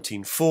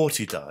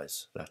 1740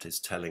 dies. That is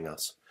telling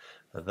us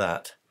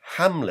that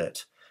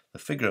Hamlet, the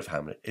figure of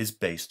Hamlet, is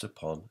based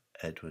upon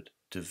Edward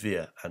De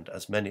Vere, and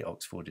as many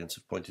Oxfordians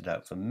have pointed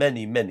out for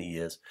many, many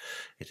years,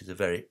 it is a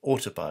very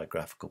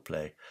autobiographical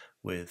play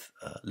with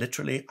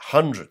literally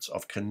hundreds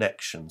of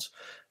connections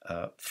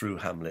through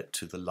Hamlet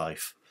to the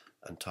life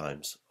and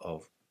times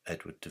of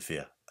Edward De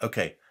Vere.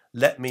 Okay,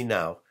 let me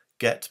now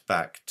get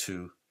back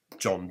to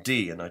John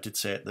Dee, and I did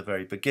say at the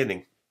very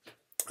beginning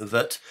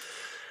that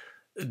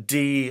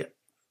Dee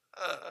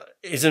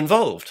is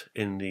involved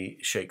in the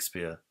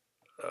Shakespeare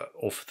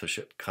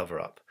authorship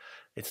cover-up.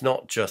 It's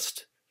not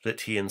just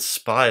that he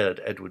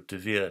inspired Edward De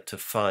Vere to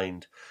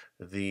find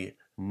the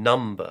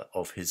number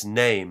of his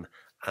name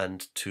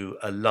and to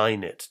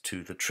align it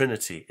to the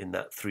Trinity in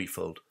that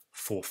threefold,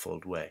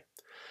 fourfold way.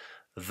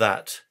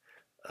 That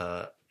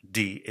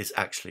Dee is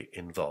actually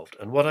involved.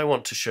 And what I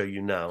want to show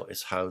you now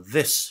is how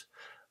this,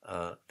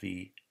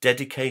 the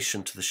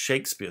dedication to the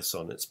Shakespeare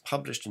sonnets,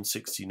 published in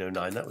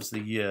 1609, that was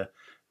the year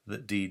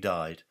that Dee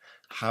died,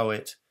 how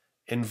it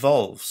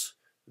involves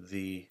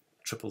the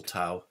triple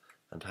tau,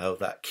 and how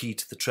that key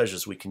to the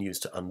treasures we can use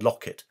to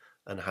unlock it,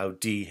 and how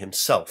Dee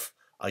himself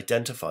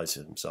identifies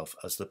himself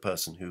as the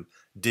person who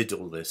did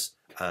all this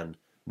and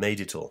made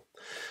it all.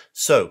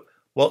 So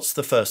what's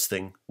the first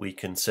thing we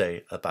can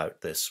say about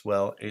this?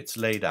 Well, it's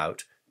laid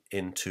out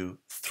into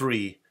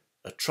three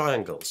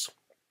triangles.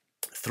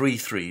 3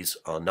 3s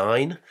are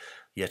 9,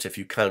 yet if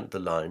you count the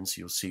lines,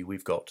 you'll see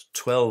we've got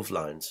 12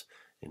 lines,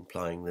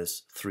 implying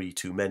there's 3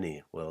 too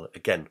many. Well,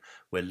 again,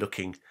 we're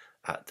looking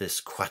at this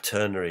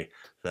quaternary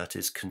that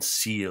is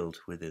concealed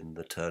within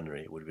the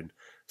ternary. It would have been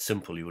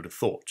simple, you would have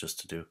thought, just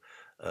to do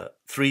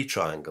 3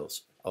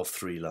 triangles of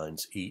 3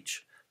 lines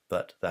each,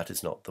 but that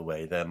is not the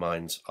way their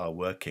minds are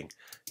working.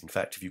 In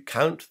fact, if you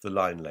count the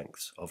line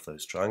lengths of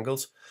those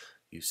triangles,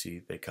 you see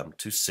they come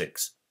to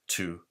 6,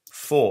 2,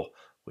 4,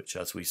 which,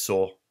 as we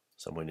saw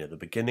somewhere near the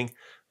beginning,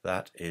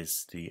 that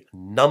is the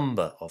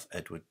number of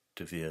Edward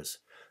De Vere's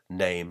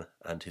name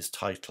and his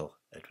title,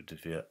 Edward De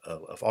Vere,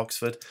 Earl of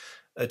Oxford.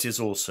 It is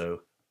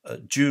also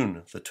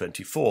June the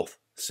 24th,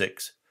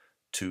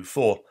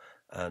 624,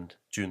 and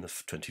June the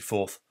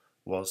 24th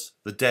was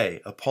the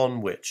day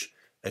upon which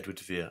Edward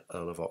De Vere,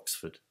 Earl of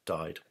Oxford,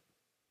 died.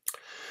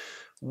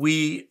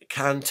 We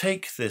can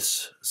take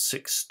this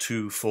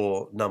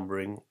 624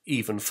 numbering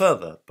even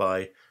further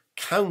by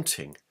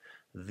counting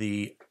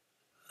the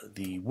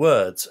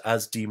words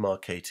as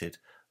demarcated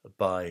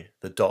by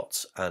the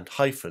dots and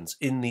hyphens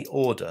in the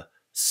order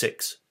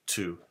 6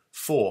 2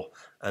 4,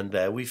 and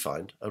there we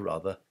find a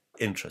rather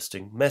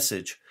interesting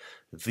message.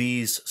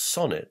 These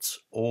sonnets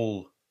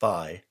all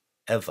by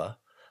ever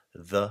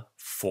the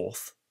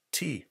 4th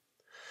T.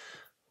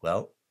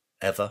 Well,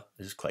 ever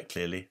is quite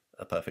clearly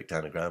a perfect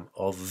anagram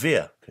of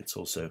Vere. It's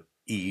also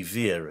E.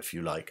 Vere, if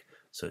you like,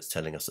 so it's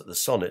telling us that the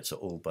sonnets are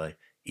all by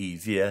E.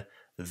 Vere,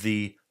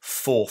 the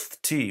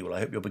 4th T. Well, I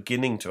hope you're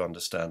beginning to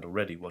understand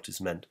already what is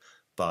meant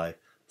by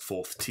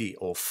 4th T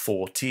or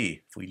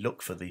 4T. If we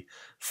look for the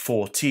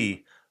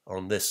 4T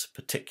on this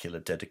particular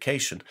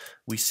dedication,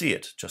 we see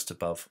it just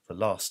above the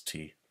last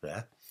T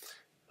there,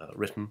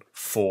 written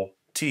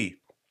 4T.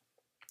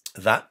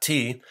 That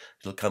T,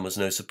 it'll come as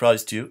no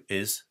surprise to you,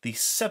 is the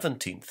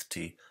 17th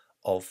T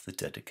of the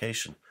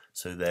dedication.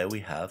 So there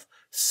we have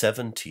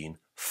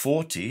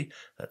 1740,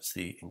 that's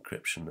the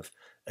encryption of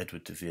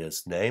Edward De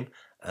Vere's name,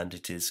 and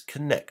it is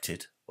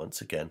connected, once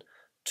again,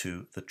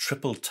 to the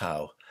triple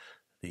tau,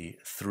 the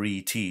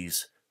 3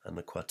 T's and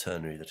the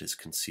quaternary that is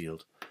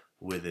concealed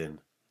within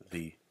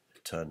the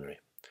ternary.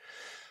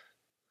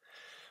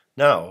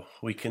 Now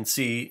we can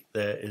see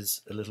there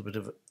is a little bit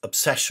of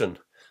obsession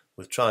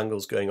with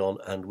triangles going on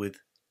and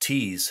with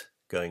T's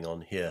going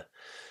on here.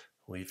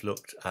 We've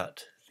looked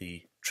at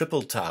the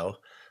triple tau,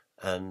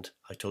 and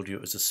I told you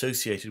it was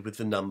associated with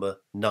the number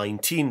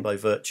 19 by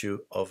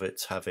virtue of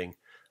its having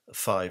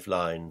 5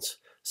 lines,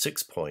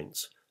 6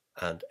 points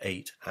and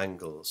 8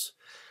 angles.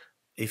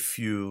 If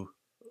you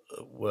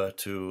were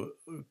to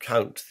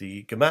count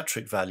the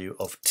geometric value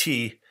of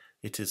T,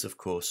 it is of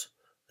course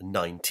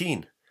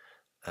 19.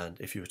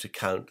 And if you were to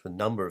count the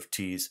number of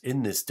T's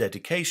in this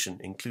dedication,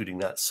 including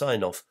that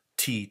sign off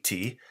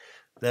TT,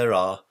 there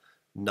are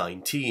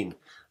 19.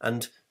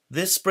 And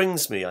this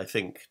brings me, I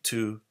think,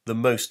 to the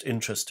most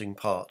interesting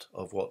part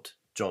of what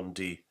John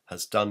Dee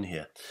has done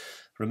here.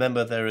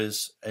 Remember, there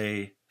is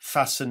a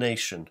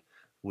fascination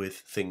with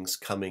things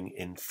coming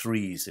in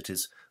threes. It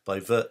is by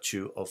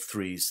virtue of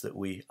threes that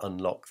we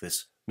unlock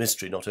this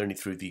mystery, not only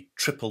through the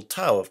triple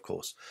tau, of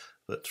course,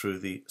 but through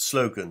the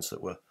slogans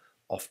that were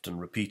often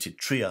repeated.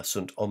 Tria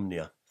sunt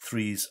omnia,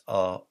 threes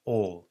are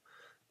all.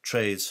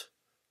 Tres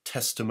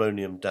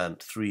testimonium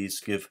dant, threes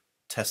give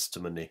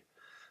testimony.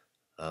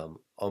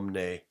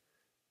 Omne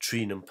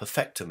trinum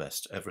perfectum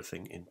est,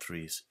 everything in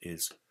threes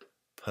is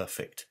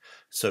perfect.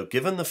 So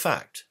given the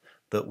fact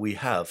that we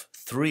have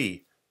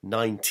 3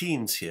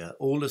 19s here,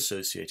 all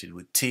associated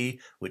with T,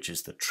 which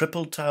is the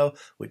triple tau,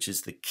 which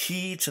is the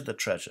key to the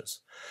treasures,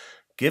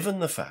 given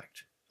the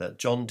fact that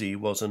John Dee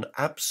was an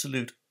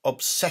absolute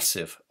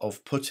obsessive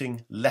of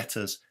putting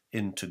letters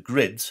into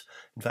grids.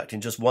 In fact,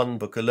 in just one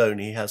book alone,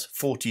 he has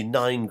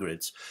 49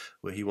 grids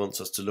where he wants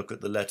us to look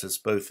at the letters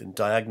both in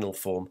diagonal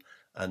form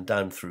and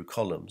down through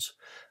columns,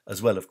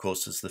 as well, of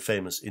course, as the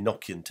famous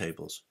Enochian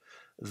tables.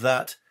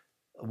 That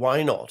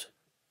why not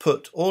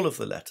put all of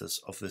the letters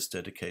of this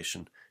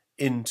dedication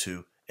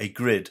into a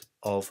grid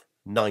of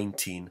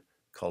 19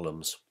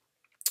 columns?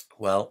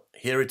 Well,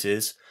 here it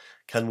is.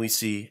 Can we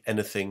see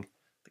anything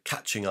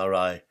catching our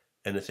eye,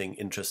 anything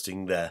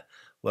interesting there?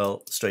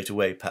 Well, straight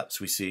away, perhaps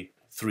we see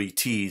 3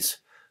 T's,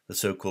 the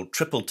so-called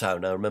triple tau.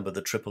 Now, remember,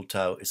 the triple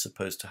tau is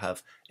supposed to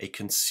have a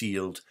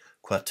concealed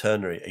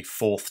quaternary, a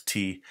 4th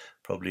T,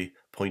 probably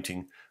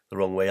pointing the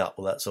wrong way up.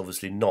 Well, that's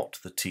obviously not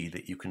the T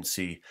that you can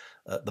see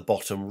at the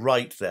bottom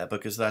right there,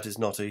 because that is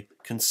not a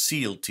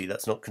concealed T.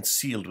 That's not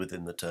concealed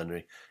within the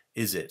ternary,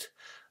 is it?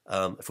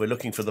 If we're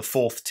looking for the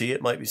 4th T,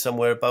 it might be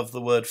somewhere above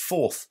the word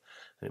fourth.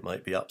 It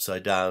might be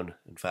upside down.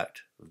 In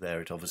fact,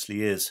 there it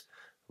obviously is.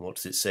 What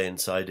does it say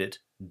inside it?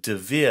 De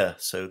Vere.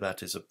 So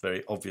that is a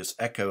very obvious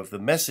echo of the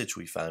message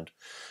we found.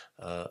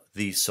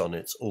 These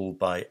sonnets all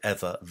by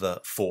ever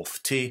the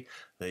 4th T.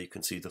 There you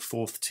can see the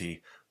 4th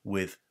T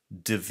with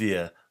De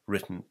Vere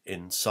written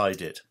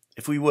inside it.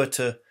 If we were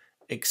to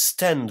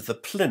extend the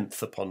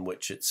plinth upon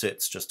which it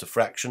sits just a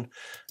fraction,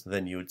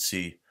 then you would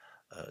see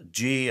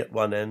G at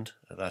one end.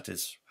 That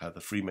is how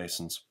the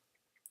Freemasons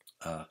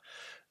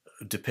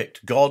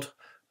depict God,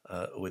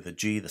 with a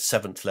G, the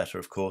 7th letter,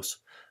 of course.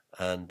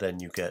 And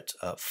then you get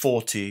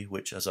 40,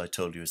 which, as I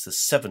told you, is the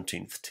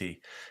 17th T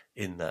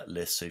in that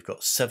list. So you've got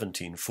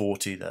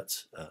 1740,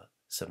 that's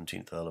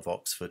 17th Earl of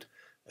Oxford,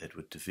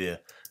 Edward De Vere.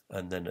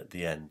 And then at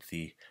the end,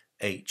 the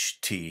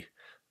HT,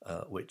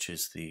 which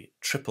is the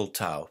triple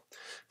tau.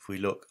 If we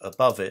look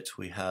above it,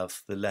 we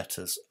have the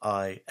letters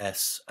I,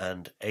 S,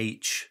 and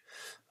H.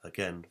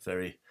 Again,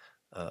 very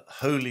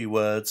holy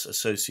words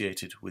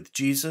associated with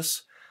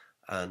Jesus,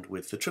 and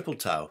with the triple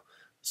tau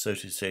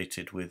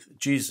associated with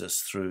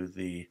Jesus through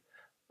the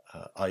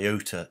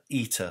iota,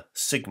 eta,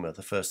 sigma,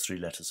 the first 3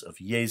 letters of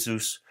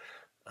Jesus,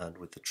 and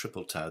with the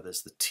triple tau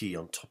there's the T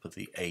on top of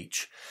the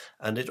H,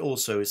 and it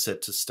also is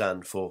said to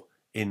stand for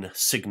in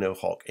signo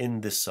hoc,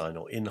 in this sign,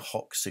 or in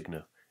hoc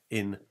signo,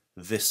 in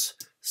this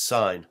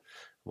sign.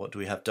 What do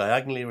we have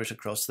diagonally written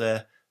across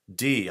there?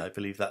 D. I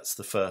believe that's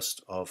the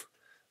first of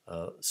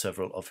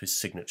several of his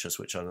signatures,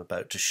 which I'm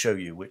about to show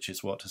you, which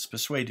is what has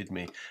persuaded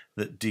me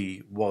that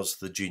Dee was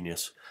the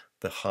genius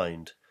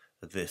behind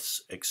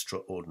this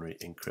extraordinary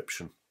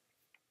encryption.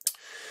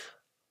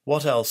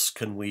 What else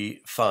can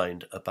we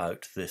find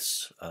about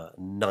this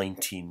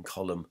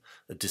 19-column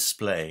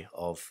display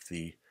of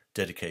the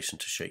dedication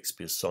to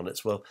Shakespeare's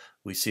sonnets? Well,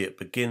 we see it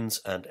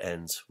begins and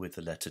ends with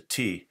the letter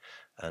T,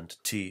 and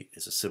T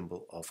is a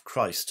symbol of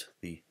Christ,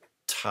 the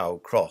Tau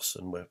cross,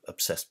 and we're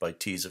obsessed by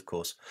T's, of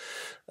course.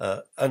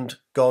 And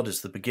God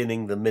is the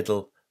beginning, the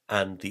middle,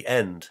 and the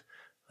end.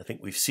 I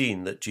think we've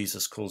seen that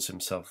Jesus calls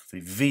himself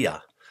the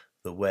Via,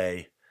 the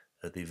way,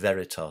 the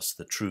veritas,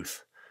 the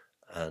truth,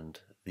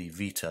 and the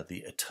vita, the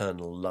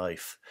eternal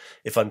life.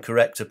 If I'm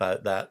correct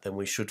about that, then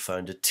we should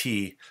find a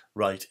T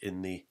right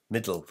in the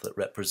middle that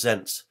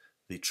represents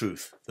the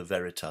truth, the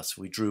veritas.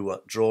 We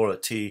draw a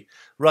T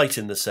right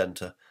in the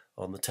centre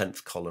on the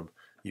 10th column.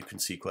 You can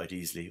see quite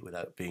easily,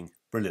 without being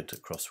brilliant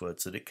at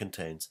crosswords, that it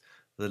contains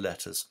the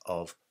letters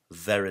of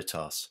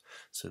veritas.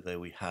 So there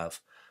we have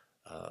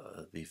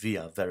the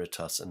via,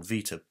 veritas, and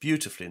vita,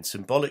 beautifully and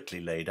symbolically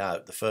laid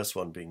out. The first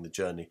one being the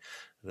journey,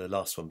 the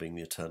last one being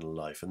the eternal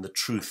life, and the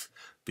truth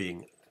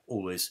being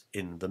always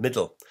in the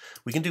middle.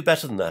 We can do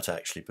better than that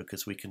actually,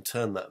 because we can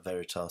turn that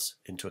veritas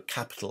into a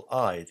capital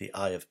I, the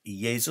I of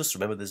Iesus.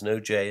 Remember, there's no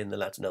J in the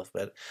Latin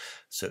alphabet,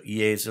 so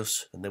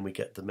Iesus, and then we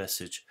get the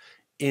message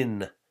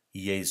in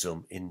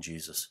Iesum, in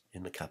Jesus,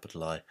 in the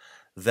capital I.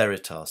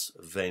 Veritas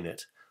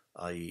venit,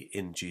 i.e.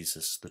 in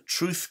Jesus, the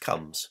truth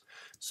comes.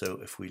 So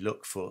if we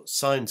look for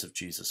signs of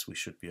Jesus, we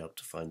should be able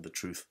to find the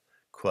truth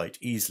quite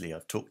easily.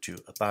 I've talked to you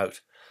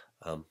about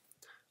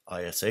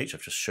ISH.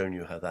 I've just shown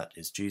you how that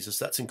is Jesus.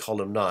 That's in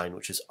column 9,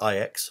 which is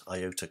IX,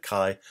 iota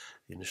chi,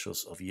 the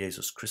initials of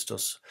Jesus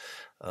Christus.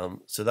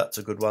 So that's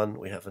a good one.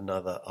 We have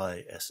another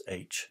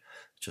ISH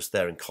just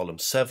there in column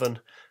 7,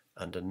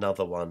 and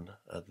another one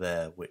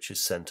there which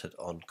is centered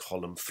on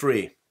column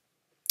 3.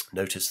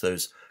 Notice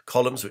those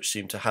columns which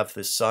seem to have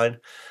this sign,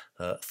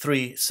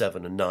 3,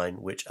 7 and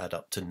 9, which add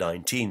up to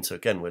 19. So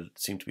again, we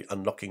seem to be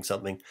unlocking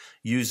something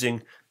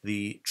using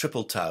the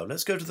triple tau.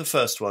 Let's go to the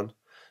first one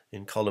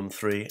in column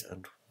 3,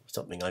 and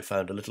something I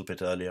found a little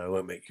bit earlier. I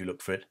won't make you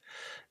look for it.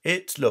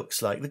 It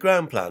looks like the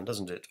ground plan,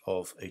 doesn't it,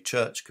 of a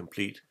church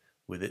complete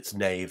with its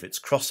nave, its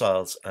cross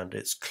aisles and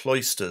its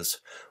cloisters.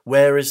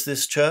 Where is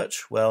this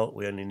church? Well,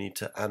 we only need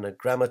to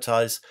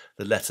anagrammatize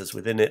the letters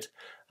within it,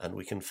 and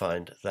we can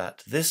find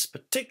that this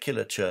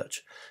particular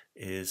church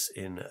is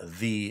in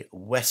the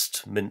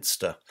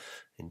Westminster.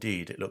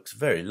 Indeed, it looks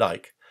very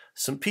like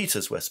St.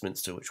 Peter's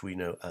Westminster, which we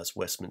know as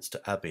Westminster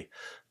Abbey.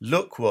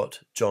 Look what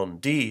John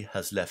Dee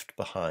has left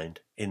behind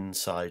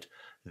inside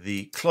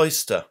the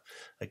cloister.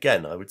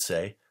 Again, I would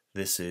say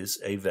this is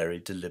a very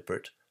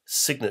deliberate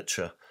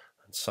signature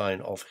and sign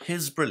of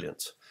his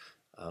brilliance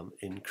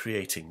in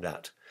creating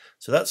that.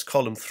 So that's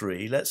column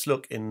 3. Let's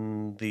look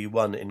in the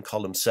one in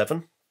column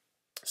 7.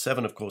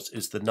 7, of course,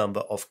 is the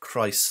number of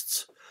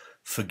Christ's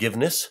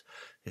forgiveness.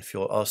 If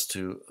you're asked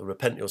to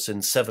repent your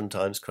sins 7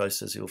 times, Christ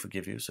says he'll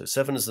forgive you. So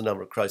 7 is the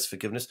number of Christ's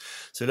forgiveness.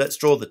 So let's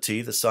draw the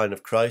T, the sign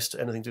of Christ.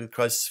 Anything to do with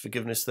Christ's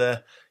forgiveness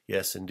there?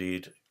 Yes,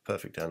 indeed.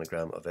 Perfect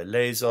anagram of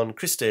eleison.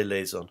 Christe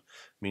eleison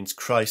means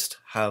Christ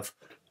have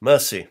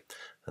mercy.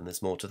 And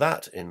there's more to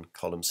that in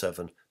column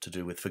 7 to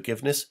do with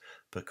forgiveness,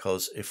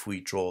 because if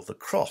we draw the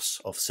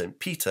cross of St.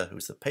 Peter, who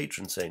is the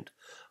patron saint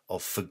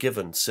of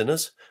forgiven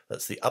sinners,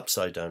 that's the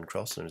upside down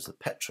cross, known as the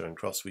Petrine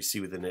cross, we see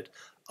within it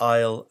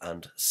isle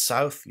and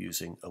south,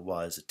 using a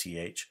Y as a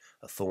TH,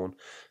 a thorn.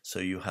 So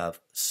you have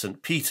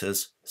St.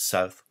 Peter's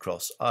South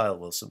Cross Isle.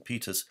 Well, St.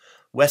 Peter's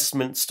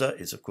Westminster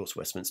is, of course,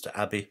 Westminster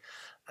Abbey,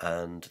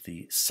 and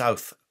the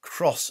South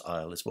Cross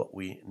Isle is what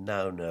we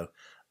now know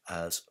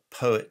as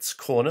Poets'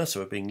 Corner. So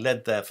we're being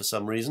led there for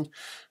some reason,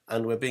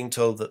 and we're being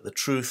told that the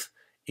truth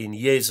in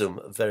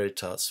Iesum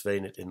veritas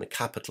venit, in the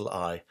capital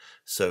I.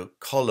 So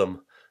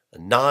column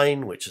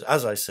 9, which,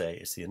 as I say,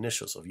 is the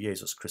initials of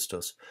Jesus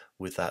Christus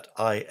with that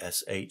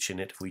ISH in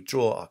it. If we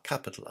draw our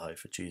capital I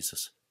for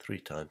Jesus 3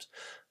 times,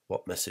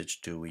 what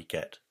message do we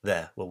get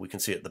there? Well, we can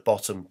see at the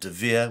bottom, De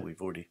Vere.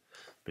 We've already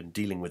been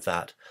dealing with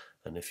that.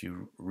 And if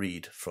you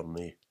read from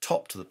the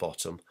top to the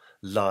bottom,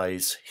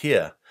 lies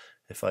here.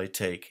 If I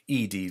take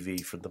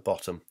EDV from the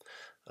bottom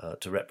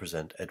to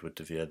represent Edward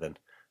De Vere,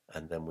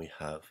 and then we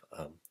have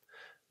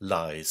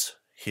lies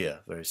here,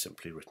 very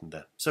simply written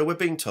there. So we're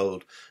being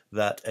told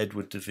that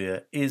Edward De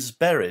Vere is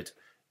buried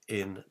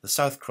in the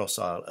South Cross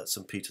Aisle at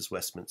St. Peter's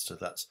Westminster.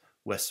 That's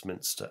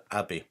Westminster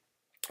Abbey.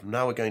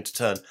 Now we're going to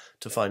turn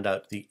to find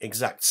out the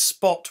exact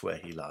spot where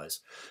he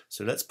lies.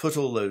 So let's put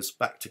all those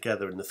back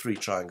together in the 3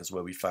 triangles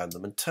where we found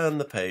them and turn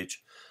the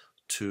page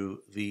to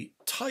the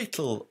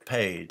title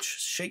page,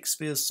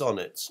 Shakespeare's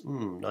Sonnets.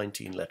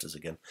 19 letters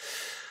again.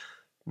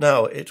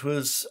 Now, it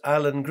was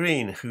Alan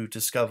Green who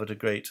discovered a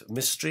great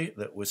mystery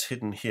that was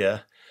hidden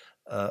here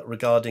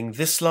regarding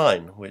this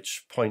line,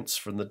 which points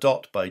from the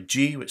dot by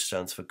G, which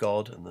stands for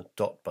God, and the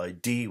dot by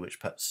D, which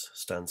perhaps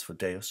stands for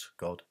Deus,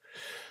 God.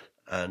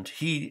 And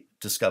he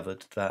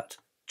discovered that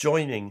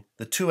joining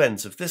the 2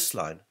 ends of this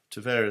line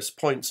to various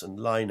points and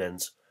line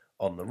ends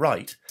on the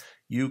right,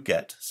 you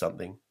get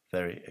something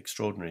very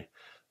extraordinary.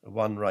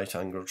 One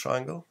right-angled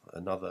triangle,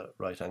 another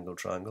right-angled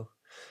triangle,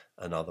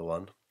 another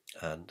one,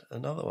 and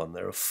another one.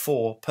 There are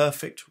 4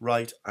 perfect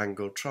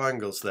right-angled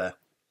triangles there.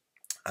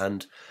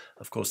 And,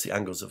 of course, the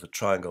angles of a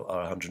triangle are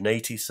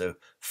 180, so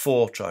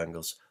 4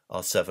 triangles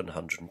are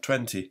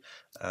 720.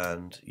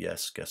 And,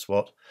 yes, guess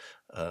what?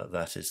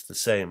 That is the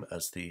same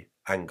as the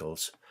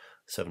angles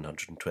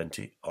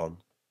 720 on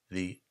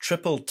the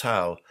triple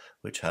tau,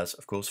 which has,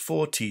 of course,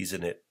 4 T's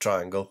in it.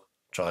 Triangle,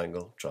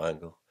 triangle,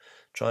 triangle,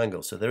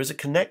 triangle. So there is a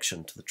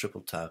connection to the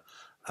triple tau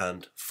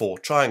and 4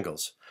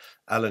 triangles.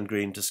 Alan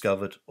Green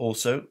discovered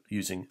also,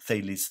 using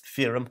Thales'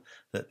 theorem,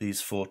 that these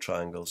 4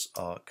 triangles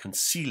are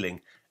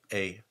concealing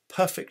a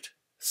perfect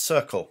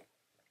circle.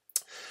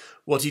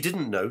 What he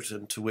didn't note,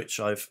 and to which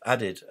I've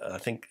added, I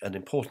think, an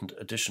important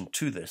addition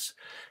to this,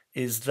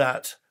 is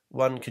that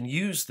one can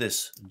use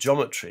this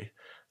geometry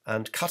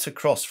and cut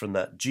across from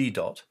that G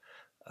dot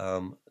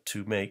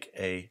to make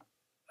a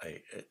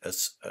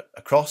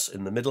cross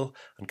in the middle,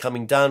 and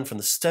coming down from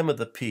the stem of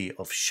the P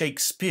of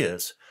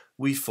Shakespeare's,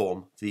 we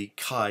form the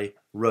chi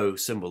rho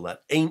symbol,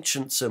 that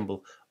ancient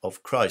symbol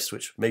of Christ,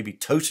 which maybe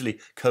totally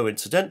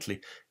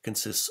coincidentally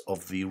consists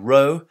of the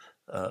rho,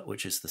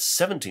 which is the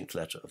 17th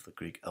letter of the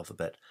Greek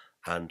alphabet,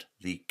 and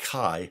the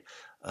chi,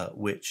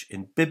 which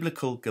in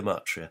biblical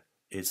gematria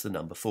is the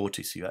number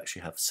 40. So you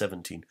actually have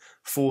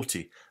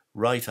 1740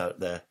 right out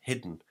there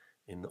hidden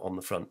on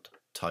the front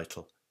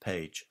title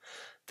page.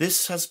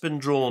 This has been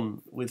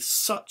drawn with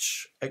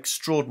such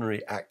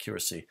extraordinary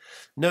accuracy.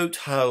 Note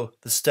how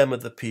the stem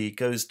of the P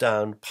goes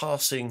down,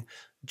 passing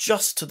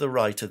just to the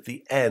right of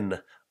the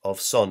N of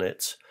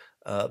sonnets,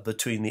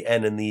 between the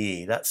N and the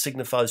E. That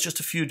signifies just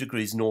a few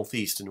degrees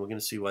northeast, and we're going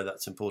to see why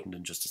that's important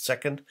in just a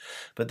second.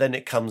 But then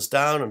it comes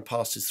down and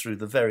passes through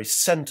the very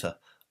centre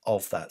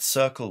of that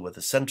circle, with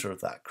the centre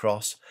of that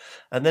cross,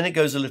 and then it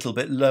goes a little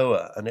bit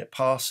lower and it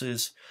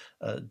passes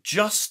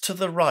just to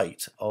the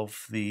right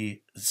of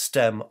the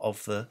stem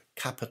of the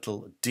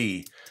capital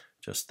D,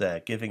 just there,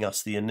 giving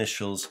us the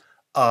initials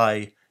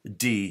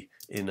ID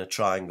in a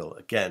triangle.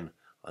 Again,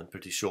 I'm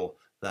pretty sure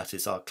that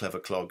is our clever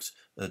clogs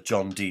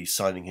John Dee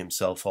signing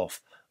himself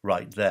off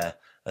right there.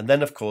 And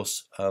then, of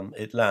course,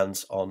 it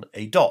lands on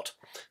a dot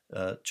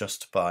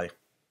just by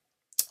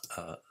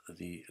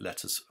the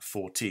letters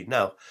 14.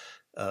 Now,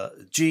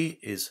 G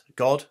is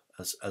God,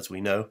 as we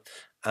know,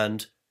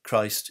 and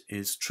Christ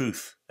is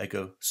truth,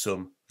 ego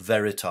sum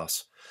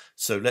veritas.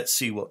 So let's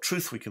see what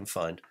truth we can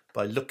find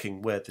by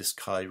looking where this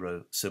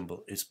chi-rho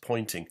symbol is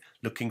pointing.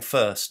 Looking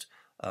first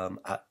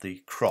at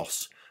the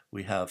cross.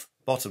 We have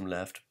bottom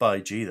left by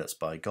G, that's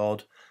by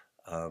God,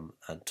 and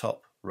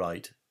top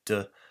right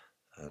de,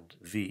 and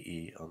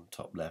VE on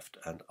top left,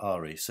 and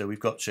RE. So we've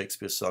got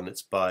Shakespeare's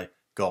sonnets by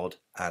God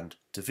and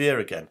De Vere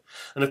again.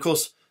 And of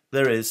course,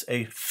 there is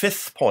a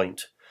fifth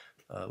point,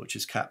 which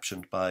is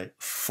captioned by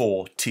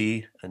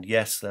 4T, and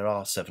yes, there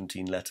are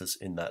 17 letters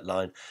in that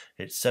line.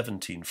 It's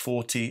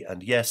 1740,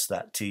 and yes,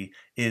 that T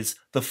is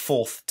the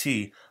fourth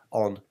T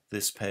on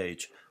this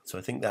page. So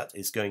I think that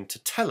is going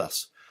to tell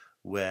us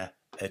where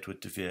Edward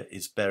De Vere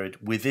is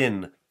buried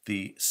within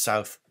the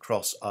south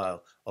cross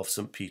aisle of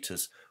St.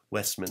 Peter's,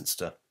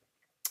 Westminster.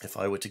 If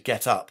I were to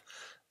get up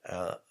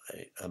a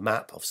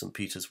map of St.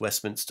 Peter's,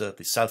 Westminster,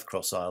 the south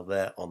cross aisle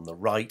there on the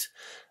right,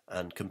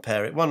 and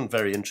compare it. One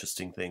very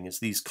interesting thing is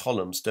these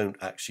columns don't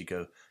actually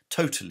go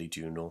totally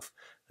due north.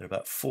 They're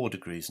about 4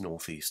 degrees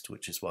northeast,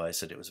 which is why I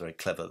said it was very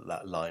clever that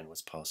that line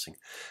was passing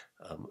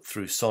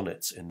through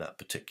sonnets in that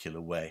particular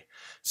way.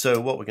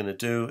 So what we're going to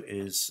do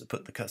is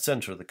put the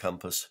centre of the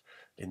compass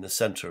in the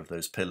centre of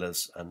those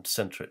pillars and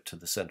centre it to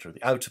the centre of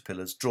the outer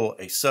pillars, draw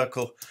a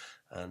circle,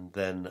 and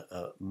then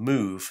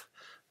move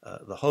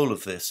the whole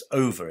of this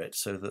over it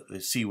so that they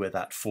see where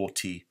that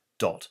 4T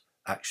dot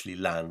actually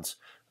lands.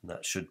 And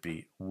that should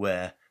be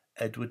where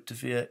Edward De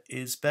Vere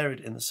is buried,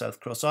 in the South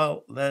Cross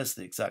aisle. There's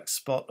the exact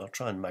spot. I'll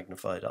try and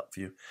magnify it up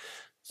for you.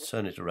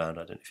 Turn it around.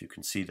 I don't know if you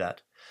can see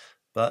that.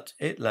 But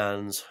it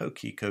lands,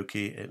 hokey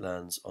cokey, it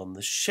lands on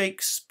the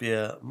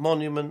Shakespeare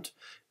Monument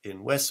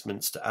in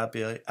Westminster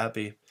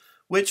Abbey,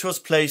 which was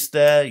placed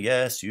there,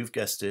 yes, you've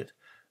guessed it,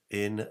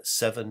 in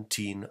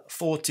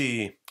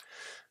 1740.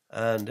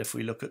 And if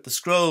we look at the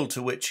scroll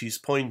to which he's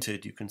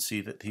pointed, you can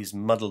see that he's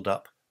muddled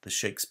up the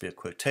Shakespeare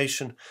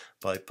quotation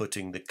by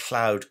putting the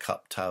cloud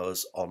cup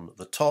towers on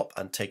the top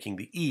and taking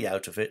the E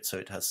out of it, so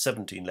it has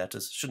 17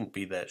 letters. It shouldn't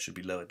be there, it should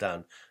be lower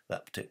down,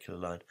 that particular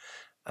line,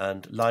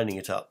 and lining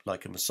it up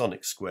like a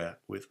Masonic square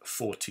with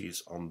 4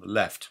 T's on the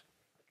left.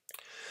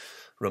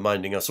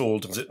 Reminding us all,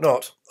 does it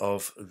not,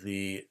 of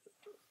the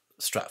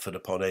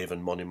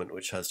Stratford-upon-Avon monument,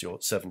 which has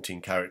your 17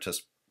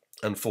 characters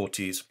and 4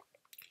 T's,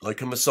 like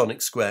a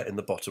Masonic square in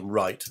the bottom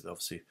right,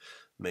 obviously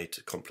made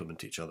to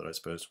complement each other, I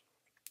suppose.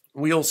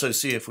 We also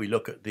see, if we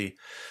look at the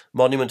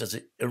monument as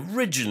it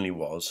originally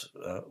was,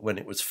 when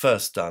it was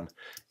first done,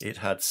 it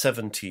had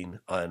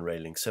 17 iron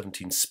railings,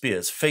 17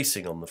 spears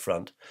facing on the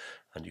front,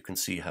 and you can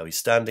see how he's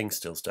standing,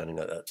 still standing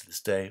like that to this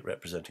day,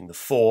 representing the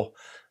 4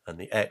 and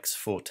the X,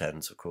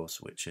 410s, of course,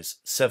 which is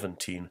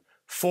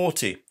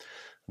 1740.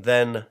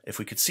 Then, if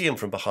we could see him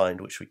from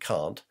behind, which we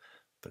can't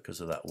because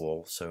of that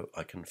wall, so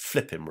I can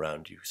flip him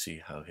round, you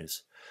see how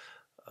his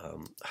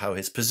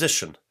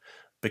position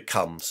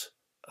becomes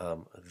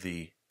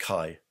the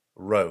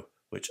chi-rho,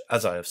 which,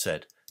 as I have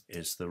said,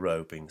 is the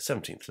rho being the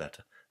 17th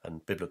letter,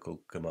 and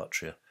biblical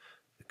gematria,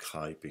 the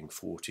chi being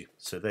 40.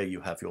 So there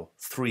you have your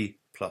 3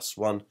 + 1,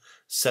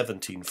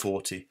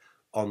 1740,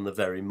 on the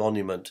very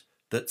monument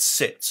that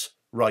sits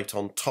right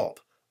on top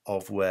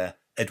of where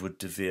Edward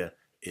De Vere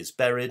is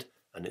buried,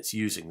 and it's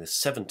using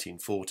this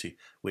 1740,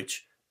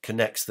 which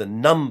connects the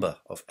number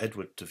of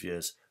Edward De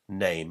Vere's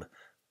name,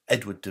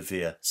 Edward De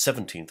Vere,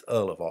 17th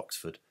Earl of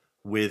Oxford,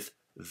 with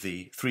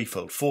the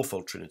threefold,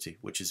 fourfold Trinity,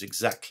 which is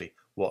exactly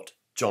what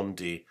John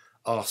Dee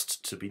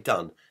asked to be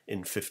done in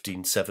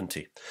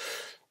 1570.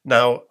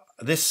 Now,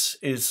 this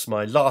is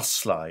my last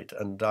slide,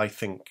 and I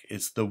think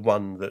is the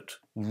one that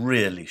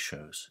really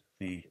shows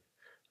the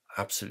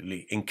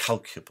absolutely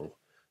incalculable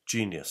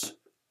genius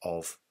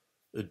of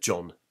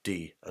John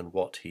Dee and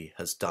what he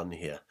has done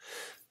here.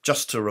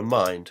 Just to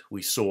remind,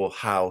 we saw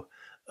how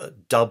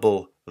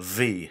double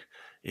V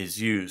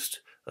is used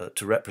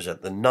to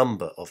represent the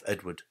number of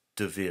Edward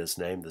De Vere's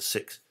name, the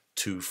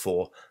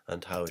 624,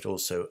 and how it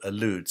also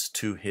alludes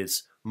to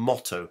his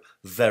motto,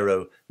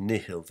 vero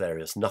nihil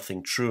verius,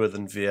 nothing truer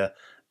than Vere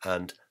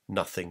and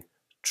nothing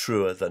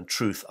truer than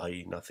truth,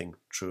 i.e. nothing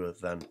truer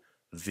than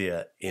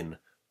Vere in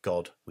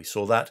God. We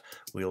saw that.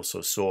 We also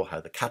saw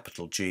how the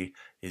capital G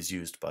is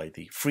used by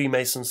the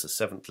Freemasons, the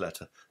seventh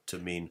letter, to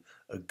mean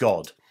a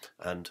God.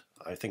 And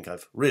I think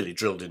I've really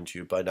drilled into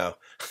you by now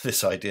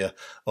this idea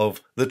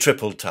of the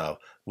triple tau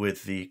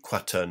with the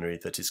quaternary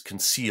that is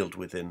concealed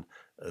within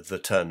the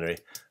ternary,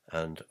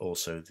 and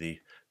also the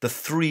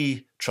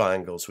three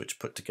triangles which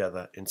put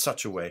together in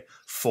such a way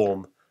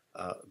form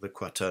the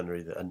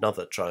quaternary,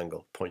 another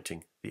triangle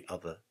pointing the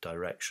other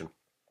direction.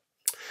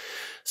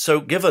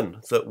 So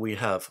given that we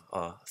have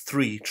our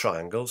three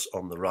triangles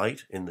on the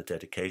right in the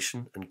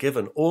dedication, and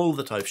given all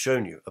that I've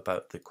shown you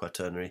about the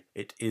quaternary,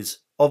 it is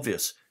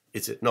obvious,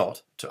 is it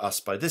not, to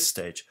us by this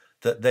stage,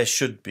 that there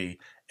should be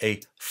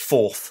a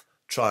fourth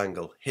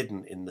triangle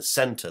hidden in the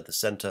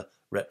center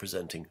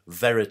representing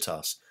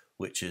veritas,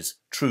 which is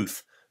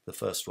truth, the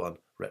first one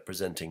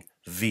representing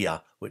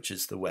via, which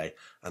is the way,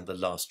 and the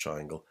last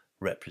triangle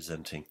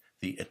representing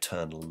the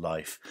eternal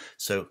life.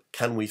 So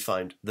can we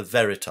find the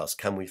veritas,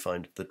 can we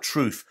find the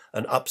truth,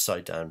 an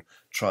upside down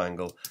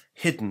triangle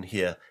hidden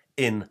here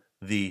in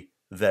the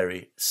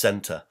very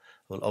center?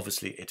 Well,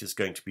 obviously it is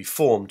going to be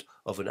formed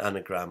of an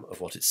anagram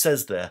of what it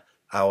says there,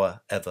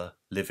 our ever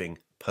living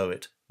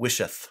poet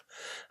wisheth.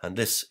 And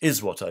this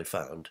is what I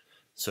found.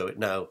 So it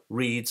now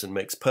reads and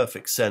makes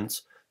perfect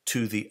sense: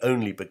 to the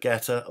only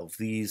begetter of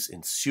these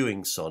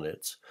ensuing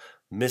sonnets,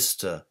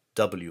 Mr.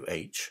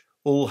 W.H.,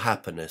 all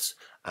happiness,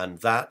 and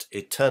that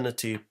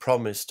eternity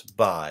promised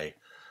by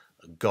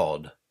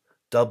God,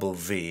 double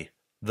V,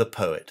 the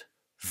poet,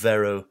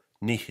 vero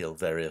nihil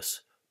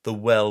verius, the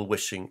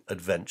well-wishing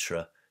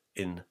adventurer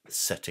in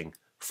setting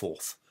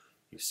forth.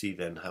 You see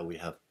then how we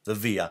have the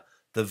via,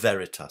 the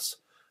veritas,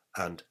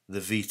 and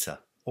the vita,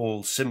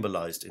 all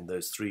symbolized in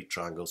those three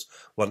triangles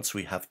once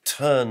we have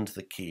turned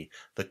the key,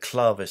 the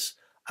clavis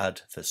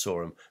ad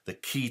thesaurem, the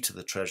key to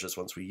the treasures,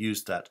 once we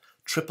used that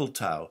triple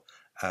tau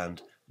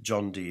and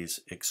John Dee's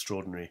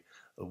extraordinary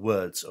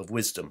words of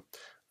wisdom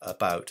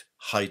about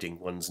hiding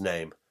one's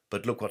name.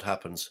 But look what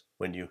happens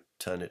when you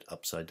turn it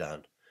upside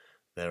down.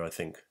 There, I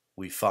think,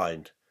 we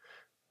find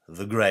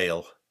the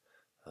grail,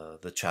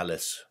 the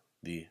chalice,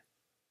 the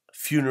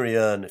funerary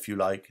urn, if you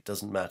like. It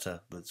doesn't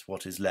matter. That's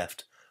what is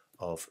left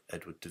of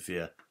Edward De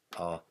Vere,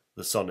 are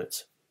the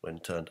sonnets when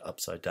turned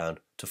upside down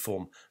to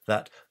form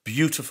that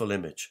beautiful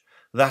image.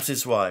 That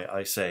is why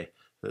I say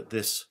that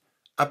this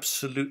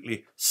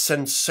absolutely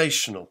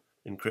sensational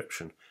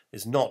encryption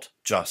is not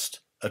just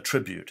a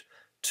tribute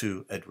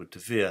to Edward De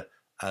Vere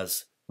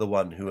as the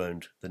one who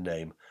owned the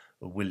name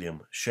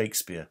William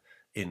Shakespeare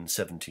in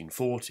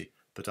 1740,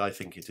 but I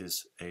think it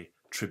is a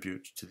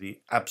tribute to the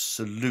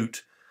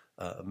absolute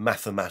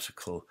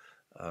mathematical,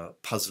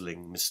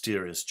 puzzling,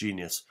 mysterious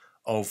genius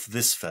of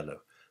this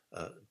fellow,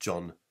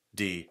 John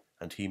Dee,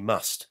 and he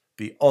must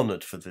be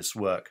honoured for this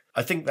work.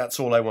 I think that's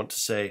all I want to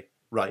say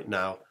right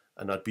now,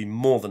 and I'd be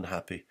more than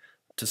happy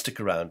to stick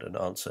around and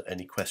answer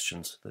any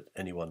questions that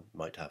anyone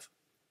might have.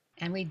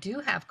 And we do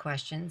have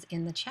questions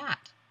in the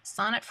chat.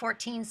 Sonnet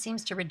 14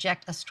 seems to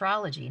reject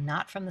astrology.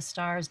 Not from the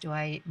stars do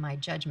I my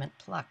judgment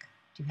pluck.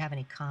 Do you have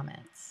any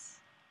comments?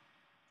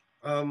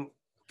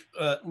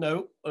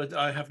 No,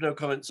 I have no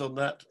comments on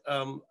that,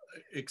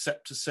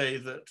 except to say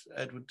that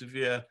Edward De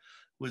Vere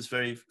was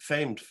very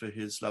famed for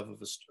his love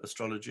of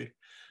astrology.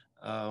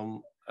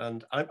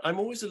 And I'm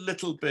always a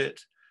little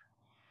bit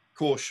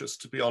cautious,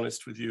 to be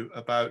honest with you,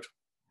 about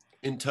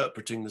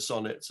interpreting the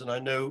sonnets. And I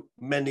know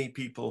many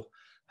people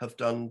have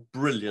done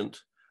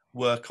brilliant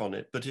work on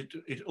it, but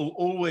it will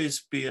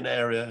always be an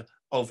area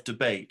of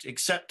debate,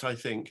 except I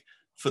think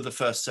for the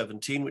first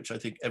 17, which I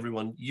think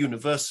everyone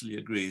universally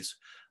agrees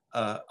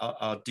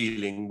are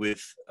dealing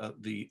with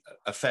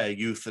a fair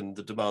youth and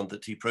the demand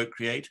that he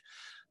procreate.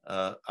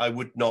 I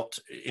would not,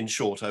 in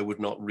short, I would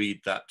not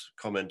read that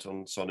comment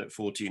on Sonnet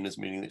 14 as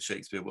meaning that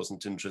Shakespeare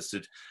wasn't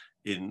interested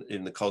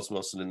in the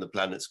cosmos and in the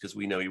planets, because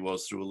we know he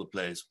was through all the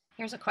plays.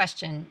 Here's a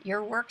question.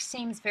 Your work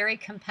seems very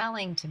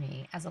compelling to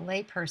me as a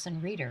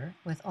layperson reader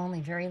with only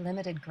very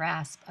limited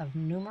grasp of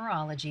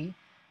numerology,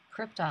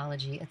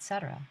 cryptology,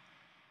 etc.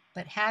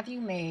 But have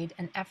you made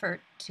an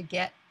effort to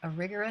get a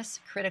rigorous,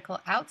 critical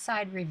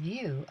outside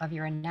review of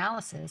your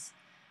analysis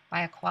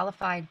by a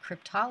qualified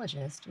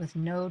cryptologist with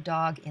no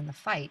dog in the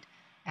fight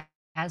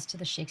as to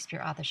the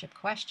Shakespeare Authorship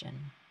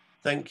Question?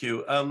 Thank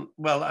you.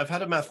 Well, I've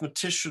had a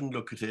mathematician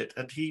look at it,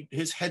 and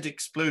his head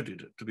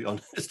exploded, to be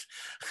honest.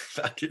 I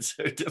found it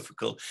so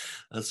difficult.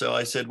 And so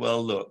I said,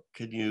 well, look,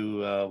 can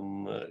you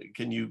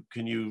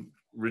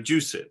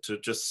reduce it to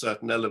just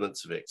certain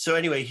elements of it? So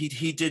anyway,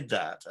 he did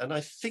that, and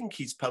I think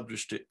he's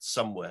published it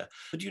somewhere.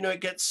 But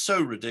it gets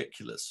so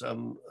ridiculous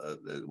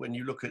when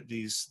you look at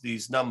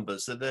these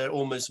numbers that they're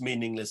almost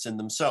meaningless in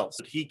themselves.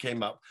 But he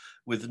came up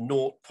with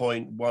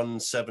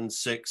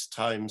 0.176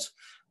 times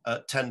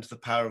 10 to the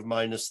power of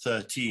minus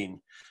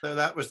 13. So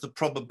that was the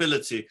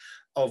probability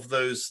of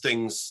those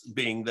things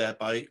being there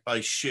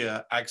by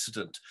sheer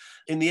accident.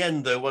 In the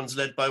end, though, one's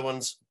led by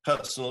one's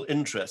personal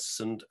interests,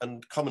 and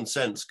common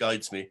sense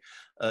guides me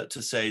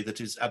to say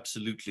that it's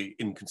absolutely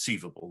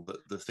inconceivable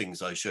that the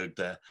things I showed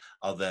there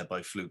are there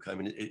by fluke. I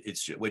mean,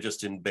 we're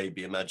just in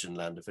baby imagine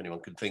land, if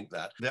anyone can think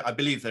that. I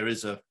believe there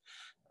is a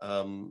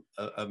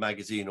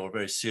magazine or a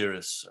very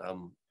serious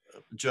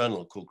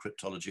journal called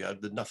Cryptology.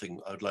 There's nothing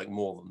I would like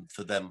more than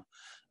for them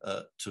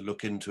to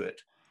look into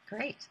it.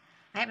 Great.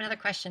 I have another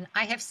question.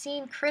 I have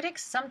seen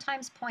critics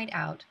sometimes point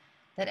out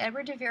that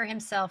Edward De Vere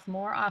himself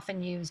more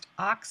often used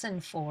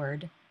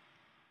Oxenford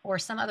or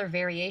some other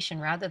variation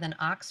rather than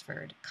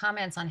Oxford.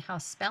 Comments on how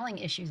spelling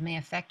issues may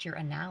affect your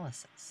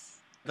analysis.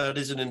 That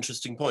is an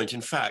interesting point. In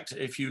fact,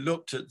 if you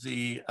looked at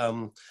the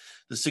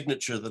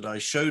signature that I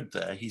showed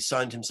there, he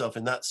signed himself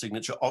in that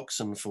signature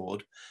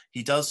Oxenford.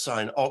 He does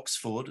sign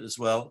Oxford as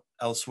well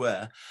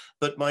elsewhere,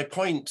 but my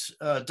point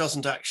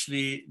doesn't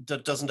actually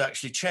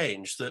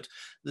change. That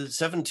the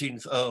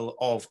 17th Earl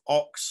of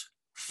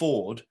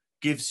Oxford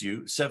gives you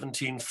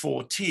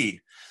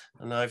 1740,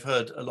 and I've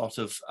heard a lot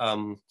of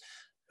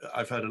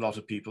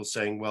people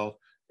saying, well,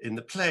 in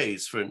the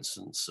plays, for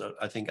instance,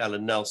 I think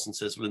Alan Nelson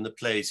says, well, in the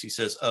plays, he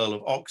says Earl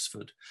of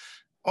Oxford.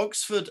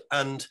 Oxford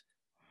and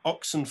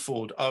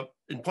Oxenford are,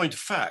 in point of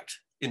fact,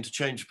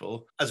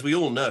 interchangeable. As we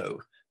all know,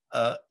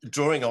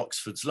 during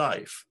Oxford's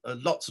life,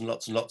 lots and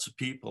lots and lots of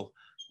people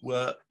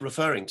were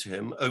referring to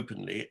him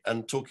openly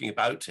and talking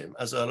about him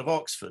as Earl of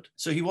Oxford.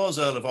 So he was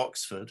Earl of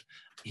Oxford.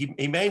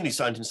 He mainly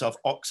signed himself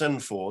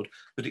Oxenford,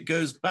 but it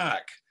goes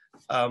back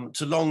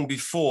to long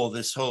before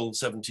this whole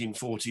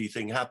 1740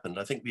 thing happened.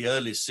 I think the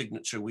earliest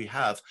signature we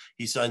have,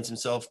 he signs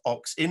himself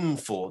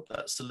Oxinford.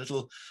 That's the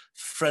little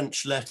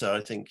French letter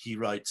I think he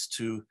writes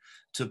to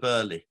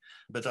Burley.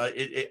 But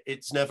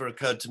it's never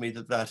occurred to me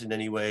that in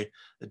any way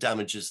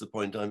damages the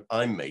point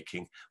I'm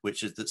making,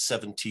 which is that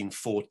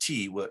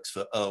 1740 works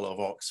for Earl of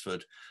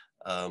Oxford,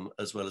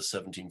 as well as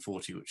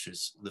 1740, which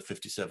is the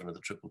 57 of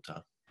the Triple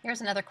Tower. Here's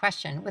another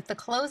question. With the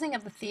closing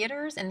of the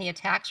theaters and the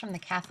attacks from the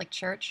Catholic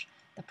Church,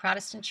 the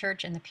Protestant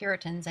Church and the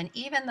Puritans, and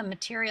even the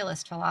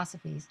materialist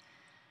philosophies,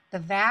 the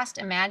vast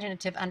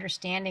imaginative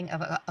understanding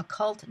of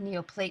occult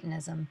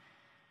Neoplatonism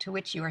to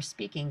which you are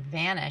speaking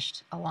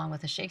vanished along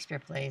with the Shakespeare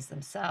plays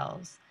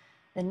themselves.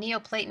 The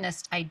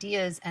Neoplatonist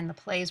ideas and the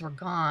plays were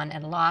gone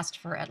and lost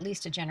for at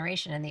least a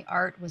generation, and the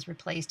art was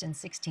replaced in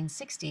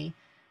 1660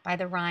 by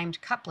the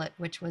rhymed couplet,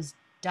 which was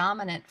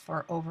dominant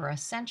for over a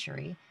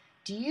century.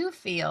 Do you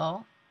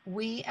feel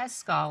we as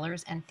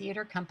scholars and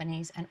theater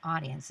companies and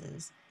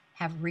audiences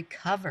have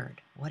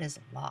recovered what is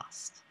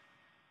lost?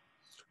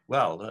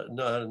 Well,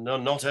 no,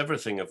 not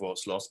everything of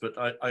what's lost, but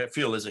I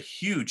feel there's a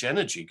huge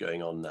energy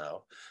going on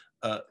now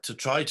to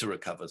try to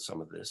recover some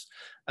of this.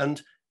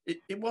 And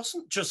it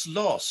wasn't just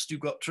lost. You've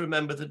got to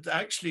remember that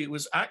actually it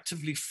was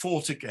actively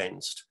fought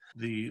against.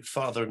 The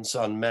father and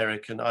son,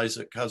 Merrick and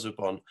Isaac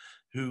Casaubon,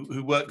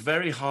 who worked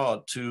very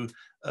hard to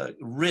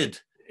rid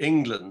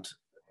England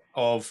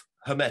of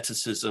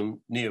Hermeticism,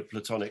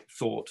 Neoplatonic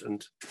thought,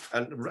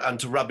 and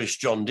to rubbish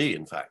John Dee,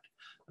 in fact.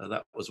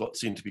 That was what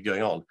seemed to be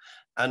going on.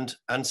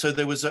 And so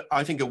there was,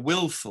 I think, a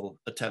willful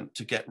attempt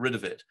to get rid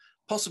of it,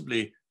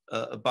 possibly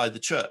by the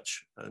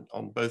church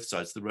on both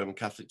sides, the Roman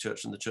Catholic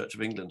Church and the Church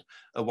of England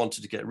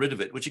wanted to get rid of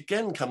it, which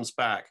again comes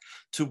back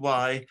to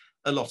why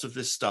a lot of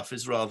this stuff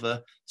is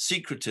rather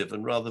secretive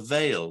and rather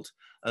veiled,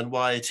 and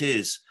why it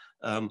is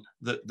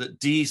that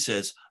Dee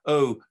says,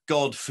 "Oh,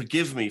 God,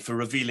 forgive me for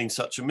revealing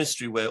such a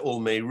mystery where all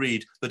may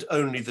read, but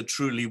only the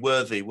truly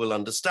worthy will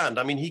understand."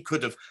 I mean, he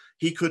could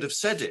have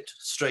said it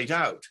straight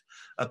out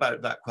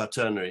about that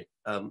quaternary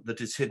that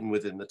is hidden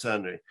within the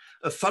ternary.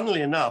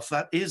 Funnily enough,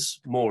 that is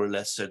more or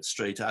less said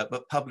straight out,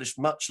 but published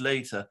much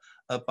later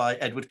by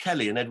Edward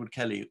Kelly. And Edward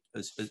Kelly,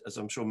 as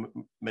I'm sure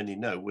many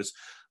know,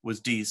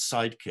 was Dee's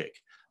sidekick.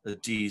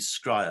 Dee's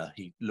scryer.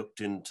 He looked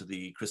into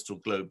the crystal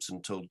globes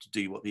and told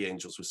Dee what the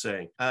angels were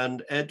saying.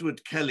 And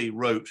Edward Kelly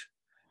wrote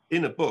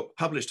in a book,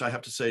 published, I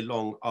have to say,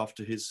 long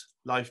after his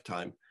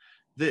lifetime,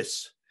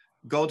 this: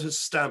 God has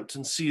stamped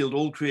and sealed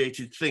all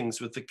created things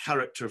with the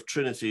character of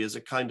Trinity as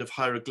a kind of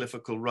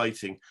hieroglyphical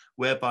writing,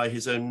 whereby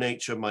his own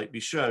nature might be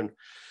shown.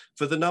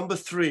 For the number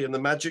 3 and the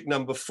magic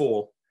number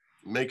 4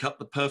 make up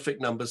the perfect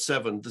number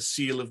 7, the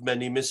seal of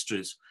many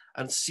mysteries.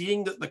 And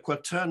seeing that the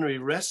quaternary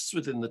rests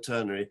within the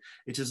ternary,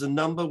 it is a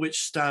number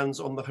which stands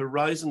on the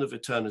horizon of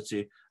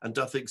eternity and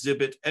doth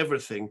exhibit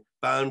everything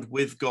bound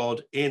with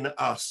God in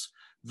us,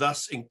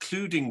 thus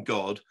including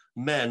God,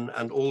 men,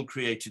 and all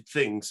created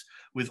things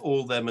with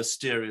all their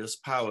mysterious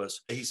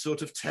powers. He's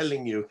sort of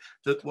telling you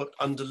that what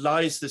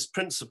underlies this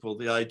principle,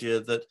 the idea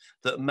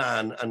that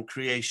man and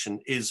creation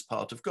is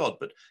part of God.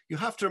 But you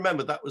have to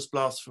remember that was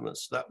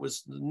blasphemous. That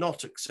was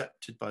not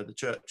accepted by the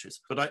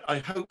churches. But I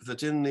hope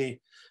that in the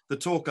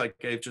talk I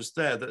gave just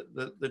there,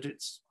 that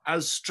it's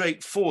as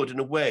straightforward in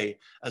a way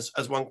as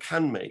one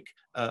can make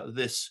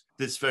this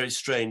very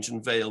strange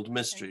and veiled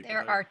mystery. And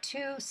there are 2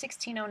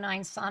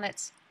 1609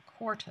 sonnets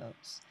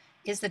quartos.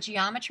 Is the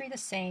geometry the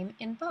same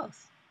in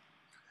both?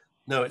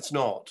 No, it's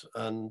not.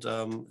 And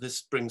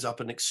this brings up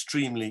an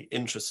extremely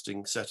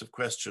interesting set of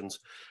questions,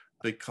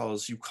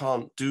 because you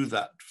can't do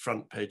that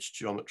front page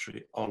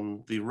geometry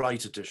on the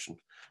Wright edition.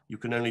 You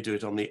can only do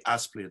it on the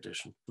Aspley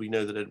edition. We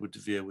know that Edward De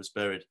Vere was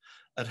buried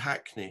at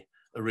Hackney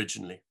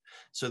originally.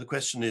 So the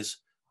question is,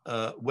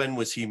 when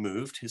was he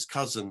moved? His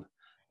cousin,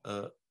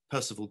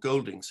 Percival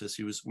Golding, says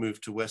he was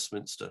moved to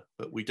Westminster,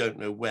 but we don't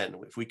know when.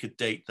 If we could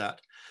date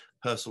that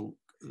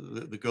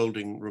the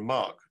Golding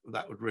remark,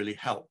 that would really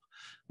help.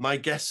 My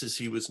guess is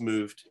he was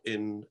moved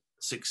in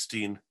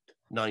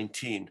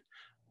 1619,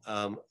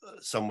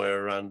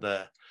 somewhere around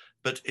there.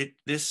 But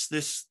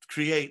this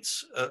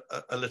creates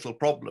a little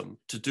problem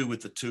to do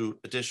with the two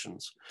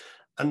editions.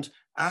 And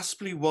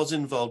Aspley was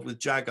involved with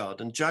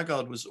Jaggard, and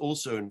Jaggard was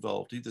also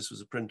involved, this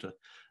was a printer,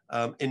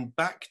 in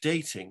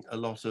backdating a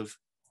lot of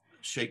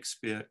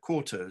Shakespeare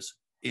quartos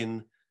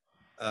in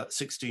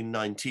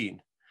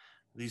 1619.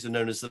 These are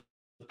known as the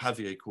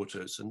Pavier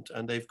quartos,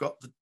 and they've got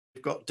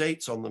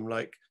dates on them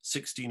like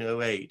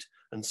 1608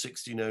 and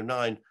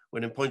 1609,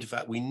 when in point of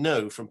fact we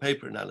know from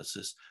paper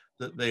analysis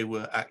that they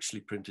were actually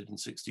printed in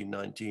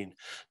 1619.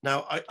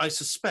 Now, I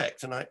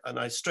suspect, and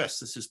I stress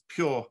this is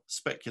pure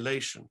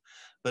speculation,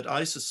 but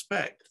I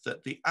suspect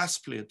that the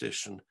Aspley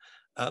edition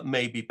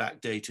may be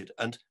backdated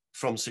and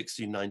from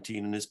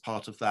 1619 and is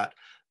part of that.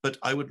 But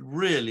I would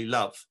really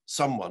love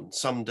someone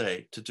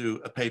someday to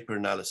do a paper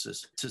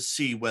analysis to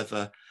see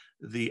whether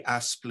the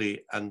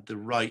Aspley and the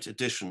Wright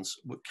editions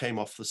came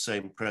off the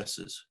same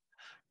presses.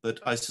 But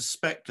I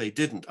suspect they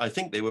didn't. I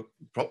think they were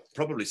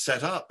probably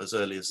set up as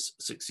early as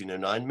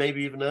 1609,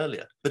 maybe even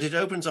earlier. But it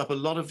opens up a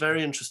lot of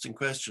very interesting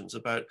questions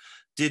about,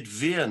 did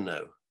Vere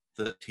know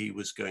that he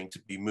was going to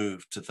be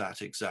moved to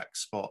that exact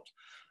spot?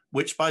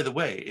 Which, by the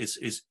way,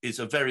 is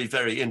a very,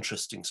 very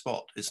interesting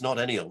spot. It's not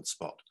any old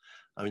spot.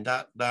 I mean,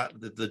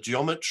 the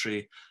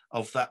geometry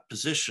of that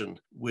position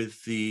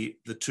with the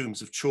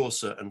tombs of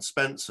Chaucer and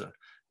Spenser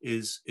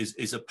is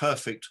a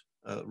perfect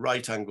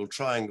right angle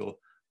triangle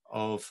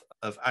of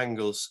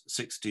angles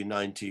 60,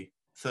 90,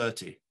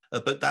 30.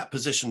 But that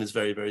position is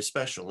very, very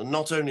special. And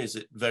not only is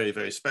it very,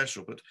 very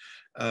special, but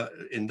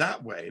in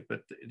that way,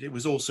 but it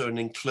was also an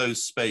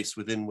enclosed space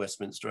within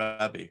Westminster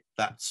Abbey,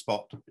 that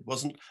spot. It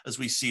wasn't as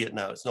we see it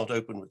now, it's not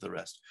open with the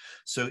rest.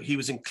 So he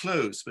was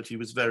enclosed, but he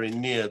was very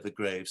near the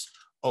graves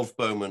of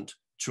Beaumont,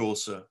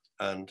 Chaucer,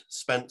 and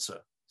Spenser.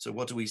 So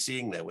what are we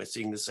seeing there? We're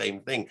seeing the same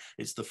thing.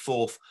 It's the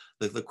fourth,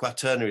 the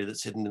quaternary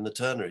that's hidden in the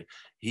ternary.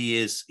 He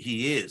is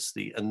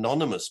the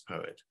anonymous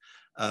poet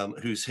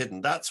who's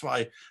hidden. That's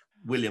why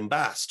William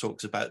Bass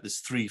talks about this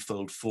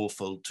threefold,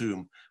 fourfold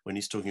tomb when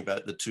he's talking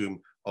about the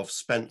tomb of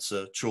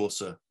Spenser,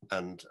 Chaucer,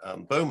 and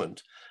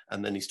Beaumont.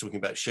 And then he's talking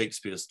about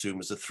Shakespeare's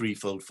tomb as a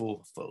threefold,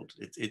 fourfold.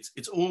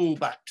 It's all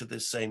back to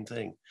this same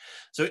thing.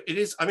 So it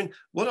is, I mean,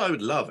 what I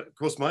would love, of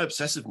course, my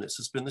obsessiveness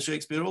has been the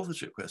Shakespeare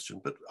authorship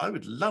question, but I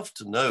would love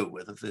to know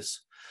whether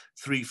this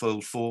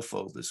threefold,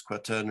 fourfold, this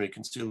quaternary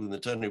concealed in the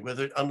ternary,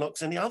 whether it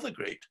unlocks any other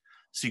great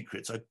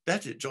secrets. I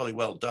bet it jolly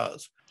well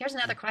does. Here's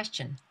another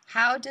question.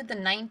 How did the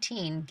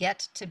 19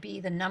 get to be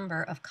the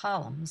number of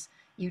columns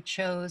you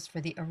chose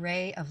for the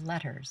array of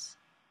letters?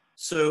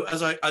 So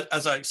as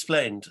I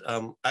explained,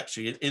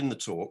 actually in the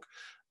talk,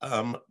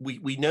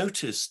 we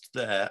noticed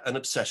there an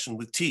obsession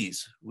with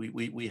T's.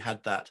 We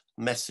had that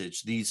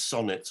message, these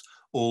sonnets,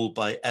 all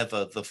by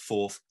ever the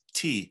fourth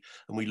T,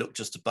 and we looked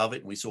just above it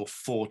and we saw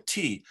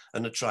 4T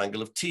and a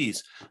triangle of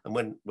T's. And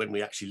when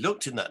we actually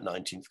looked in that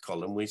 19th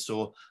column, we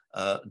saw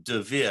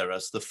De Vere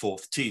as the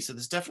fourth T. So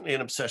there's definitely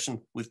an obsession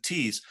with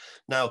T's.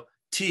 Now,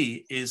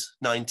 T is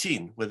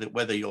 19,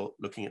 whether you're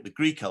looking at the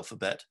Greek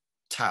alphabet,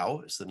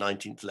 tau is the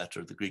 19th letter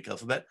of the Greek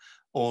alphabet,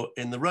 or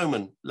in the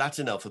Roman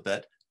Latin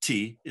alphabet,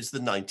 T is the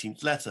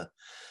 19th letter.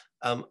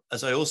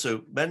 As I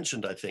also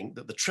mentioned, I think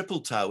that the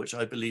triple tau, which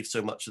I believe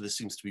so much of this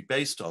seems to be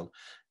based on,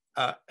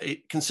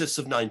 it consists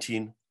of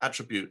 19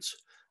 attributes.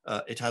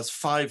 It has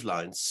 5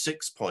 lines,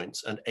 6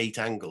 points, and 8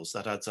 angles.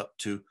 That adds up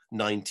to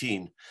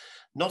 19.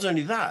 Not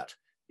only that,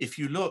 if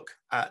you look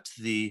at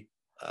the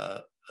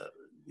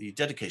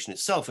dedication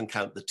itself and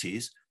count the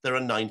T's, there are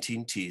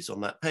 19 T's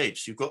on that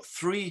page. So you've got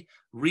 3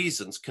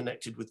 reasons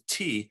connected with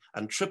T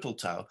and triple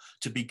tau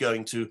to be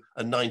going to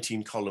a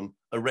 19-column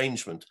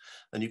arrangement.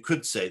 And you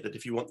could say that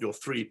if you want your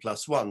 3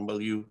 plus 1,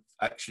 well, you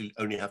actually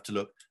only have to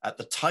look at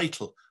the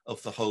title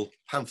of the whole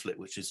pamphlet,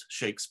 which is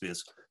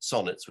Shakespeare's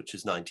Sonnets, which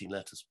is 19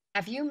 letters.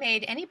 Have you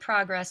made any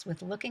progress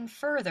with looking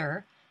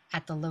further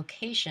at the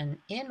location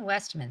in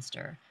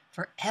Westminster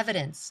for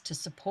evidence to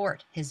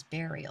support his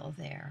burial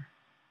there?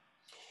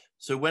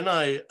 So when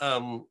I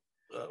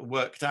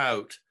worked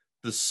out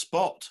the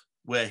spot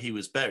where he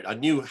was buried, I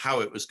knew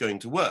how it was going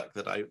to work,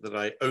 that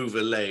I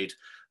overlaid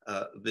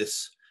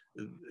this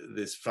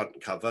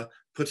front cover,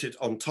 put it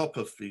on top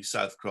of the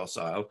South Cross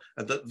aisle,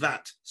 and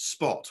that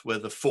spot where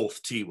the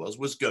fourth T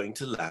was going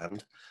to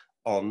land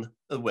on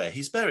where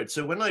he's buried.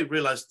 So when I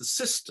realized the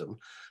system,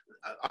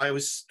 I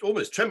was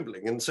almost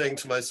trembling and saying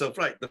to myself,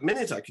 right, the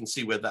minute I can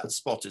see where that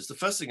spot is, the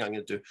first thing I'm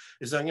going to do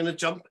is I'm going to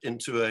jump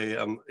into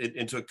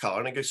a car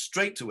and I go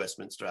straight to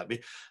Westminster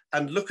Abbey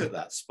and look at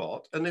that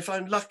spot. And if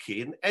I'm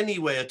lucky in any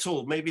way at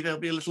all, maybe there'll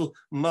be a little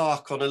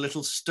mark on a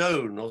little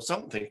stone or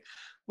something.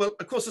 Well,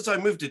 of course, as I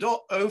moved it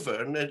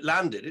over and it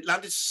landed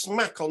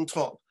smack on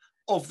top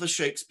of the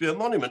Shakespeare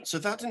monument. So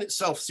that in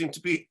itself seemed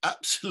to be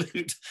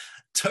absolute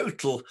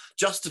total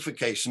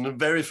justification and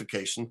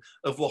verification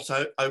of what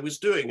I was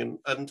doing,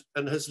 and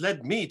has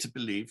led me to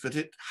believe that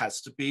it has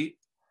to be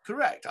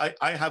correct.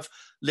 I have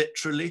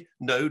literally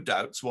no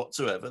doubts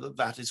whatsoever that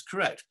that is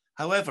correct.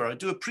 However, I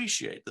do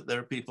appreciate that there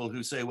are people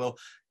who say, well,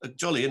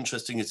 jolly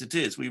interesting as it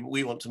is,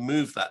 we want to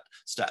move that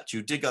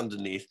statue, dig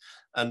underneath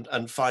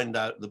and find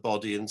out the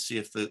body and see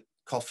if the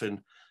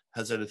coffin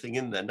has anything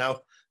in there.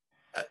 Now,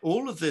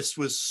 all of this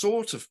was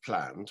sort of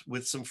planned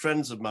with some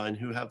friends of mine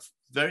who have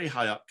very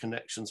high up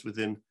connections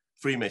within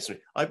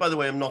Freemasonry. I, by the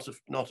way, am not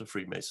a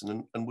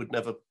Freemason and would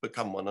never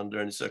become one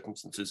under any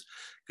circumstances,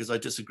 because I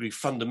disagree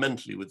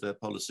fundamentally with their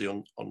policy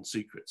on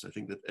secrets. I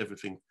think that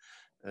everything,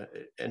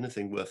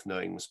 anything worth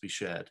knowing must be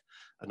shared.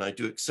 And I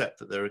do accept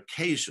that there are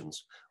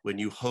occasions when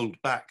you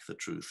hold back the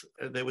truth.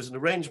 There was an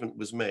arrangement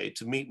was made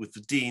to meet with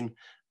the Dean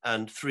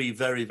and 3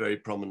 very, very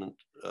prominent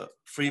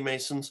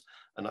Freemasons,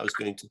 and I was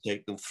going to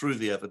take them through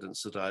the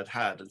evidence that I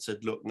had and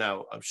said, look,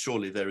 now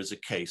surely there is a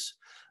case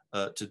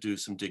to do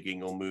some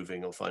digging or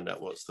moving or find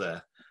out what's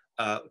there.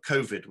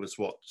 COVID was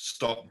what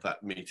stopped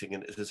that meeting,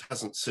 and it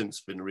hasn't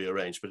since been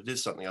rearranged, but it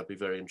is something I'd be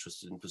very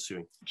interested in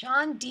pursuing.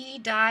 John Dee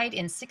died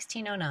in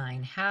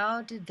 1609.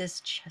 How did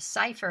this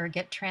cipher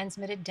get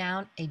transmitted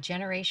down a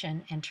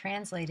generation and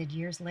translated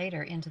years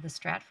later into the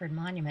Stratford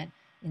Monument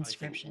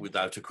inscription? I think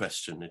without a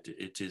question,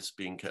 it is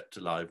being kept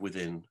alive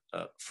within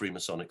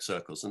Freemasonic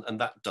circles. And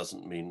that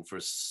doesn't mean for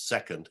a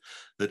second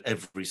that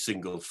every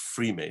single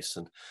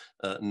Freemason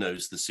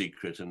knows the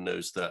secret and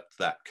knows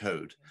that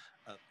code.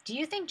 Do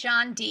you think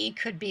John Dee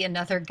could be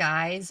another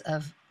guise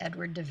of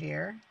Edward De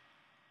Vere?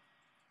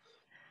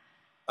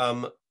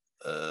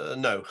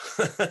 No.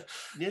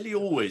 Nearly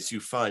always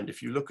you find,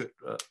 if you look at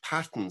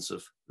patterns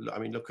of,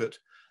 look at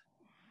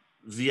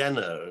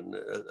Vienna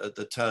at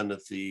the turn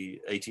of the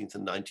 18th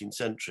and 19th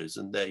centuries,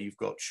 and there you've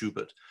got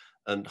Schubert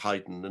and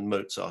Haydn and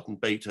Mozart and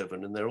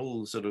Beethoven, and they're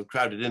all sort of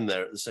crowded in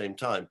there at the same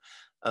time.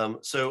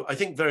 So I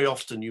think very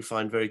often you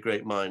find very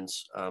great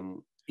minds,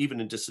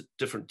 even in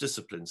different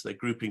disciplines, they're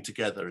grouping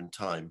together in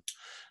time.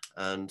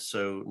 And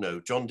so, no,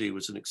 John Dee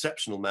was an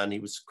exceptional man. He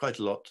was quite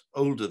a lot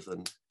older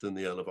than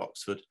the Earl of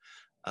Oxford,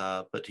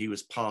 but he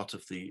was part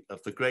of the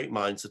great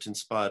minds that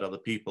inspired other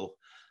people.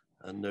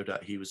 And no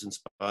doubt he was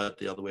inspired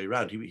the other way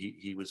around.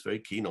 He was very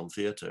keen on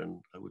theatre,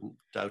 and I wouldn't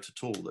doubt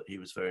at all that he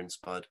was very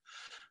inspired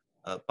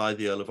by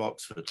the Earl of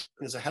Oxford.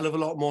 There's a hell of a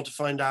lot more to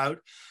find out,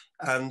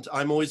 and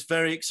I'm always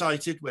very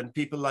excited when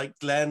people like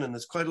Glenn, and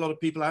there's quite a lot of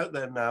people out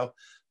there now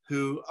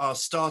who are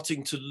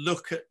starting to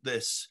look at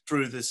this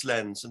through this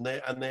lens, and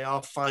they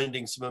are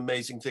finding some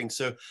amazing things.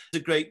 So it's a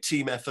great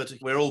team effort.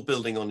 We're all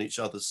building on each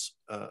other's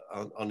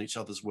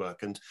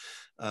work, and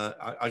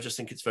I just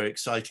think it's very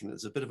exciting.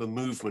 There's a bit of a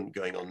movement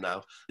going on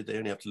now. They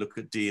only have to look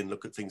at Dee and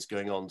look at things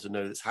going on to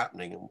know it's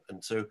happening,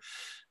 and so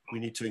we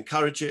need to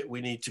encourage it.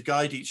 We need to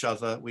guide each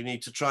other. We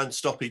need to try and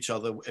stop each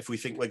other if we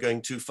think we're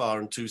going too far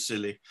and too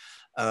silly,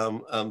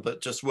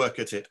 but just work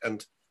at it.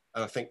 And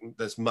I think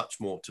there's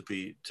much more to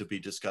be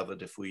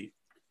discovered if we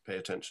pay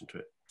attention to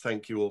it.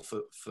 Thank you all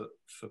for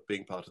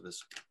being part of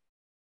this.